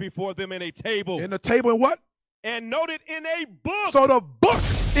 write it before them in a table. In the table in what? And note it in a book. So the book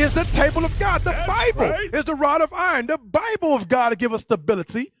is the table of God. The Bible is the rod of iron. The Bible of God to give us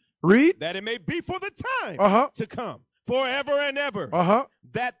stability. Read. That it may be for the time to come, forever and ever.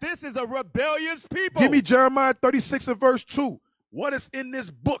 That this is a rebellious people. Give me Jeremiah 36 and verse 2. What is in this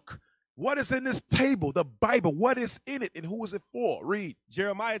book? What is in this table? The Bible. What is in it and who is it for? Read.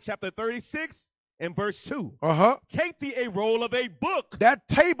 Jeremiah chapter 36 and verse 2. Take thee a roll of a book. That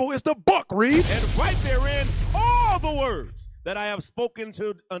table is the book. Read. And write therein all the words that I have spoken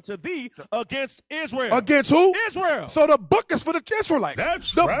unto thee against Israel. Against who? Israel. So the book is for the Israelites.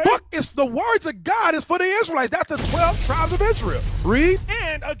 The book is the words of God is for the Israelites. That's the 12 tribes of Israel. Read.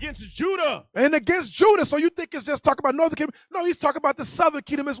 And against Judah. And against Judah. So you think it's just talking about northern kingdom? No, he's talking about the southern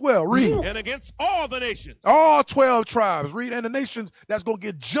kingdom as well. Read. And against all the nations. All 12 tribes. Read. And the nations that's going to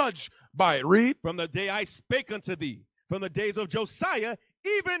get judged by it. Read. From the day I spake unto thee, from the days of Josiah,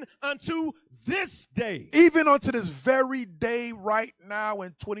 even unto this day. Even unto this very day right now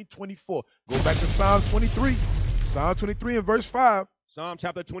in 2024. Go back to Psalm 23. Psalm 23 and verse 5. Psalm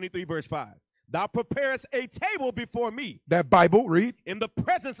chapter 23, verse 5. Thou preparest a table before me. That Bible, read. In the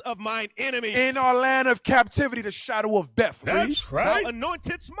presence of mine enemies. In our land of captivity, the shadow of death. That's read. Thou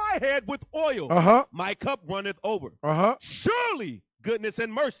anointest my head with oil. My cup runneth over. Surely goodness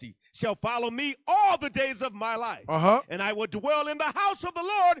and mercy shall follow me all the days of my life. And I will dwell in the house of the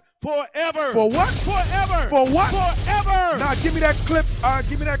Lord forever. For what? Forever. For what? Forever. Now give me that clip.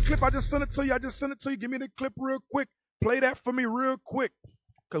 Give me that clip. I just sent it to you. Give me the clip real quick. Play that for me real quick.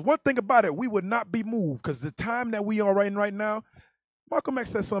 Because one thing about it, we would not be moved. Because the time that we are in right now, Malcolm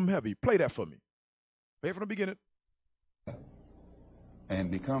X said something heavy. Play that for me. Play it from the beginning. And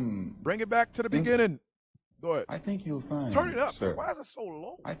become... Bring it back to the beginning. Go ahead. I think you'll find, turn it up. Sir, why is it so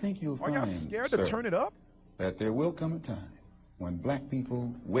low? I think you'll find, are y'all scared sir, to turn it up? That there will come a time when black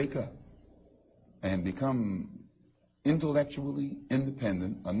people wake up and become intellectually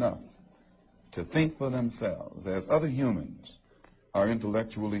independent enough to think for themselves as other humans are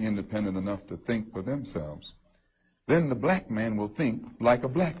intellectually independent enough to think for themselves, then the black man will think like a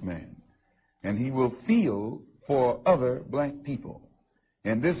black man, and he will feel for other black people.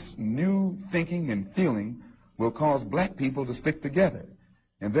 And this new thinking and feeling will cause black people to stick together.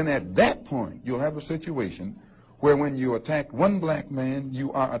 And then at that point, you'll have a situation where when you attack one black man,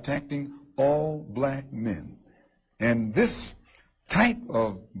 you are attacking all black men. And this type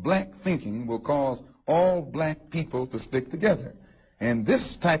of black thinking will cause all black people to stick together. And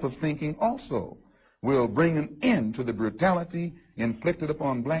this type of thinking also will bring an end to the brutality inflicted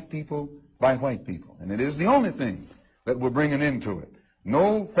upon black people by white people. And it is the only thing that will bring an end to it.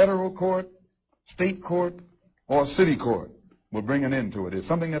 No federal court, state court, or city court will bring an end to it. It's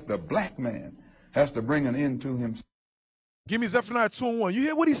something that the black man has to bring an end to himself. Give me Zephaniah 2:1. You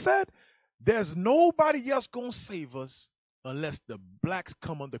hear what he said? There's nobody else going to save us unless the blacks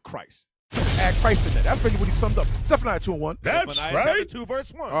come under Christ. Add Christ in there. That's basically what he summed up. Zephaniah 2:1. That's Zephaniah right. chapter 2,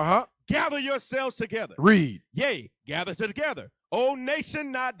 verse 1. Uh-huh. Gather yourselves together. Read. Yea, gather together. O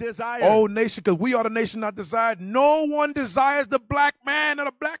nation not desired. Oh, nation, because we are the nation not desired. No one desires the black man or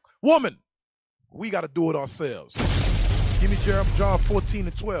the black woman. We got to do it ourselves. Give me John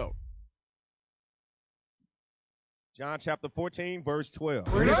 14:12. John chapter 14, verse 12.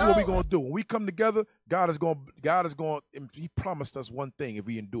 This is what we're going to do. When we come together, God is going, he promised us one thing if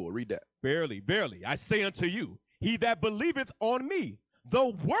we endure. Read that. Verily, verily, I say unto you, he that believeth on me, the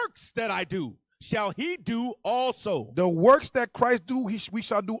works that I do, shall he do also. The works that Christ do, we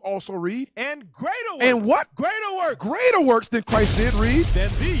shall do also. Read. And greater works. And what? Greater works. Greater works than Christ did. Read. Than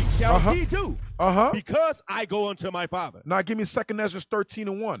these shall he do. Because I go unto my Father. Now give me 2 Ezra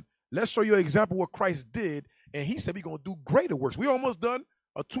 13:1. Let's show you an example of what Christ did. And he said we're going to do greater works. We almost done.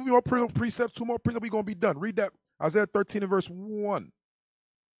 2 more precepts, 2 more precepts, we're going to be done. Read that. Isaiah 13 and verse 1.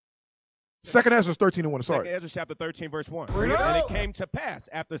 2 Ezra 13:1. Sorry. 2 Ezra chapter 13, verse 1. And it came to pass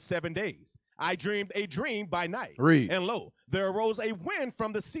after 7 days, I dreamed a dream by night. Read. And lo, there arose a wind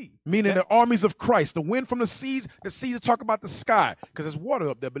from the sea. Meaning the armies of Christ. The wind from the seas talk about the sky. Because there's water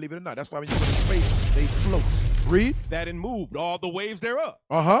up there, believe it or not. That's why when you go to space, they float. Read. That and moved all the waves thereof.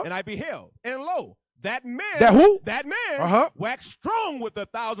 And I beheld, and lo, that man. That who? That man waxed strong with the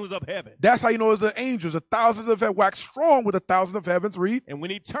thousands of heaven. That's how you know it's the angels. The thousands of heaven waxed strong with the thousands of heavens. Read. And when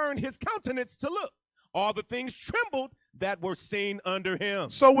he turned his countenance to look, all the things trembled that were seen under him.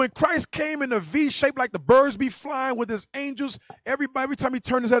 So when Christ came in a V shape like the birds be flying with his angels, every time he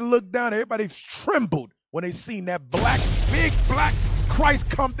turned his head and looked down, everybody trembled when they seen that big black Christ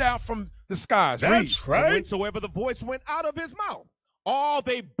come down from the skies. That's right. And whensoever the voice went out of his mouth, all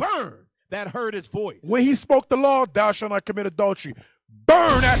they burned that heard his voice. When he spoke the law, thou shalt not commit adultery.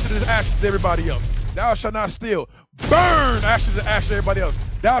 Burn ashes to everybody else. Thou shalt not steal. Burn ashes to everybody else.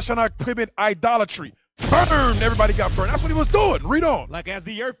 Thou shalt not commit idolatry. Burn, everybody got burned. That's what he was doing. Read on. Like as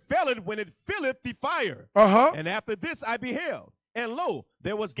the earth felleth when it filleth the fire. And after this I beheld, and lo,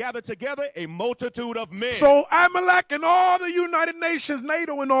 there was gathered together a multitude of men. So Amalek and all the United Nations,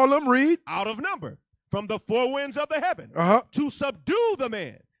 NATO and all them, read. Out of number, from the four winds of the heaven, to subdue the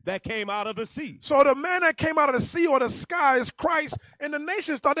man that came out of the sea. So the man that came out of the sea or the sky is Christ, and the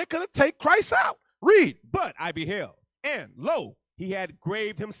nations thought they could take Christ out. Read. But I beheld, and lo, he had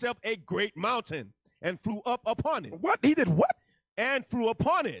graved himself a great mountain, and flew up upon it. What? He did what? And flew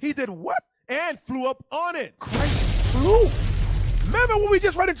upon it. He did what? And flew up on it. Christ flew. Remember what we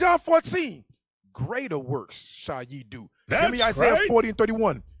just read in John 14? Greater works shall ye do. Give me Isaiah 40 and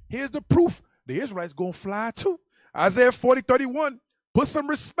 31. Here's the proof. The Israelites going to fly too. Isaiah 40, 31. Put some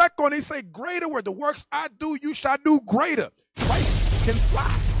respect on it. He say, greater work. The works I do, you shall do greater. Christ can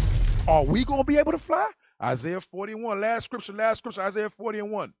fly. Are we going to be able to fly? Isaiah 41. Last scripture, Isaiah 40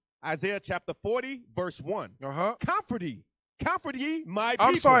 and 1. Isaiah chapter 40, verse 1. Comfort ye my people.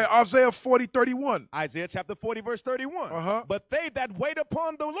 I'm sorry, Isaiah 40, 31. Isaiah chapter 40, verse 31. But they that wait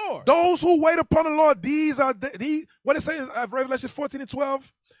upon the Lord. Those who wait upon the Lord, these are these. What it says, Revelation 14 and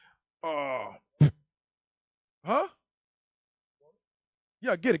 12.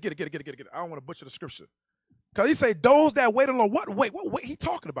 Yeah, get it. I don't want to butcher the scripture. Because he say, those that wait on the Lord. What he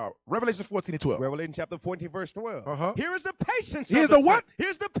talking about? Revelation 14 and 12. Revelation chapter 14, verse 12. Here is the patience Here's of the the what? saints.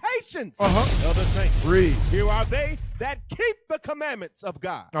 Here's the patience of the saints. Read. Here are they that keep the commandments of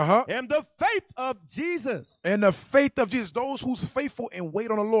God. And the faith of Jesus. And the faith of Jesus. Those who's faithful and wait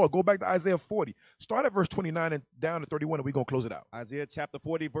on the Lord. Go back to Isaiah 40. Start at verse 29 and down to 31, and we're going to close it out. Isaiah chapter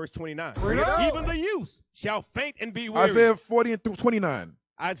 40, verse 29. Even the youth shall faint and be weary. Isaiah 40 and 29.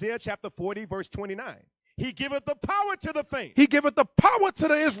 Isaiah chapter 40, verse 29. He giveth the power to the faint. He giveth the power to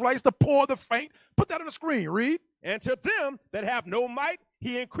the Israelites, the poor, the faint. Put that on the screen. Read. And to them that have no might,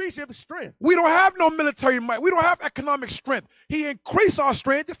 He increaseth strength. We don't have no military might. We don't have economic strength. He increased our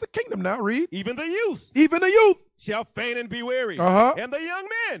strength. It's the kingdom now. Read. Even the youth. Even the youth shall faint and be weary. And the young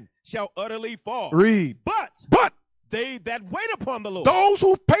men shall utterly fall. Read. But they that wait upon the Lord. Those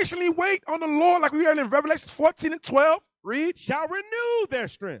who patiently wait on the Lord, like we read in Revelation 14 and 12. Read. Shall renew their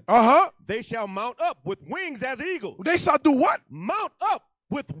strength. They shall mount up with wings as eagles. They shall do what? Mount up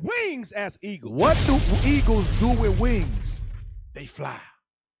with wings as eagles. What do eagles do with wings? They fly.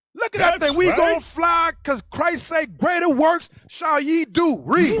 Look at that thing. We gonna fly because Christ said, greater works shall ye do.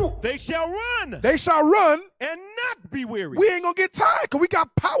 Read. They shall run. They shall run. And not be weary. We ain't gonna get tired because we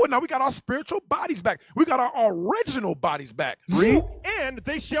got power now. We got our spiritual bodies back. We got our original bodies back. Read. And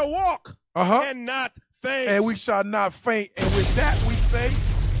they shall walk. And not faint. And we shall not faint. And with that we say,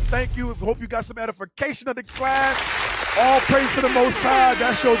 thank you. Hope you got some edification of the class. All praise to the Most High.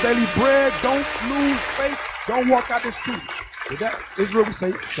 That's your daily bread. Don't lose faith. Don't walk out this truth. With that, Israel, we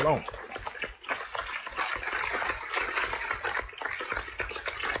say shalom.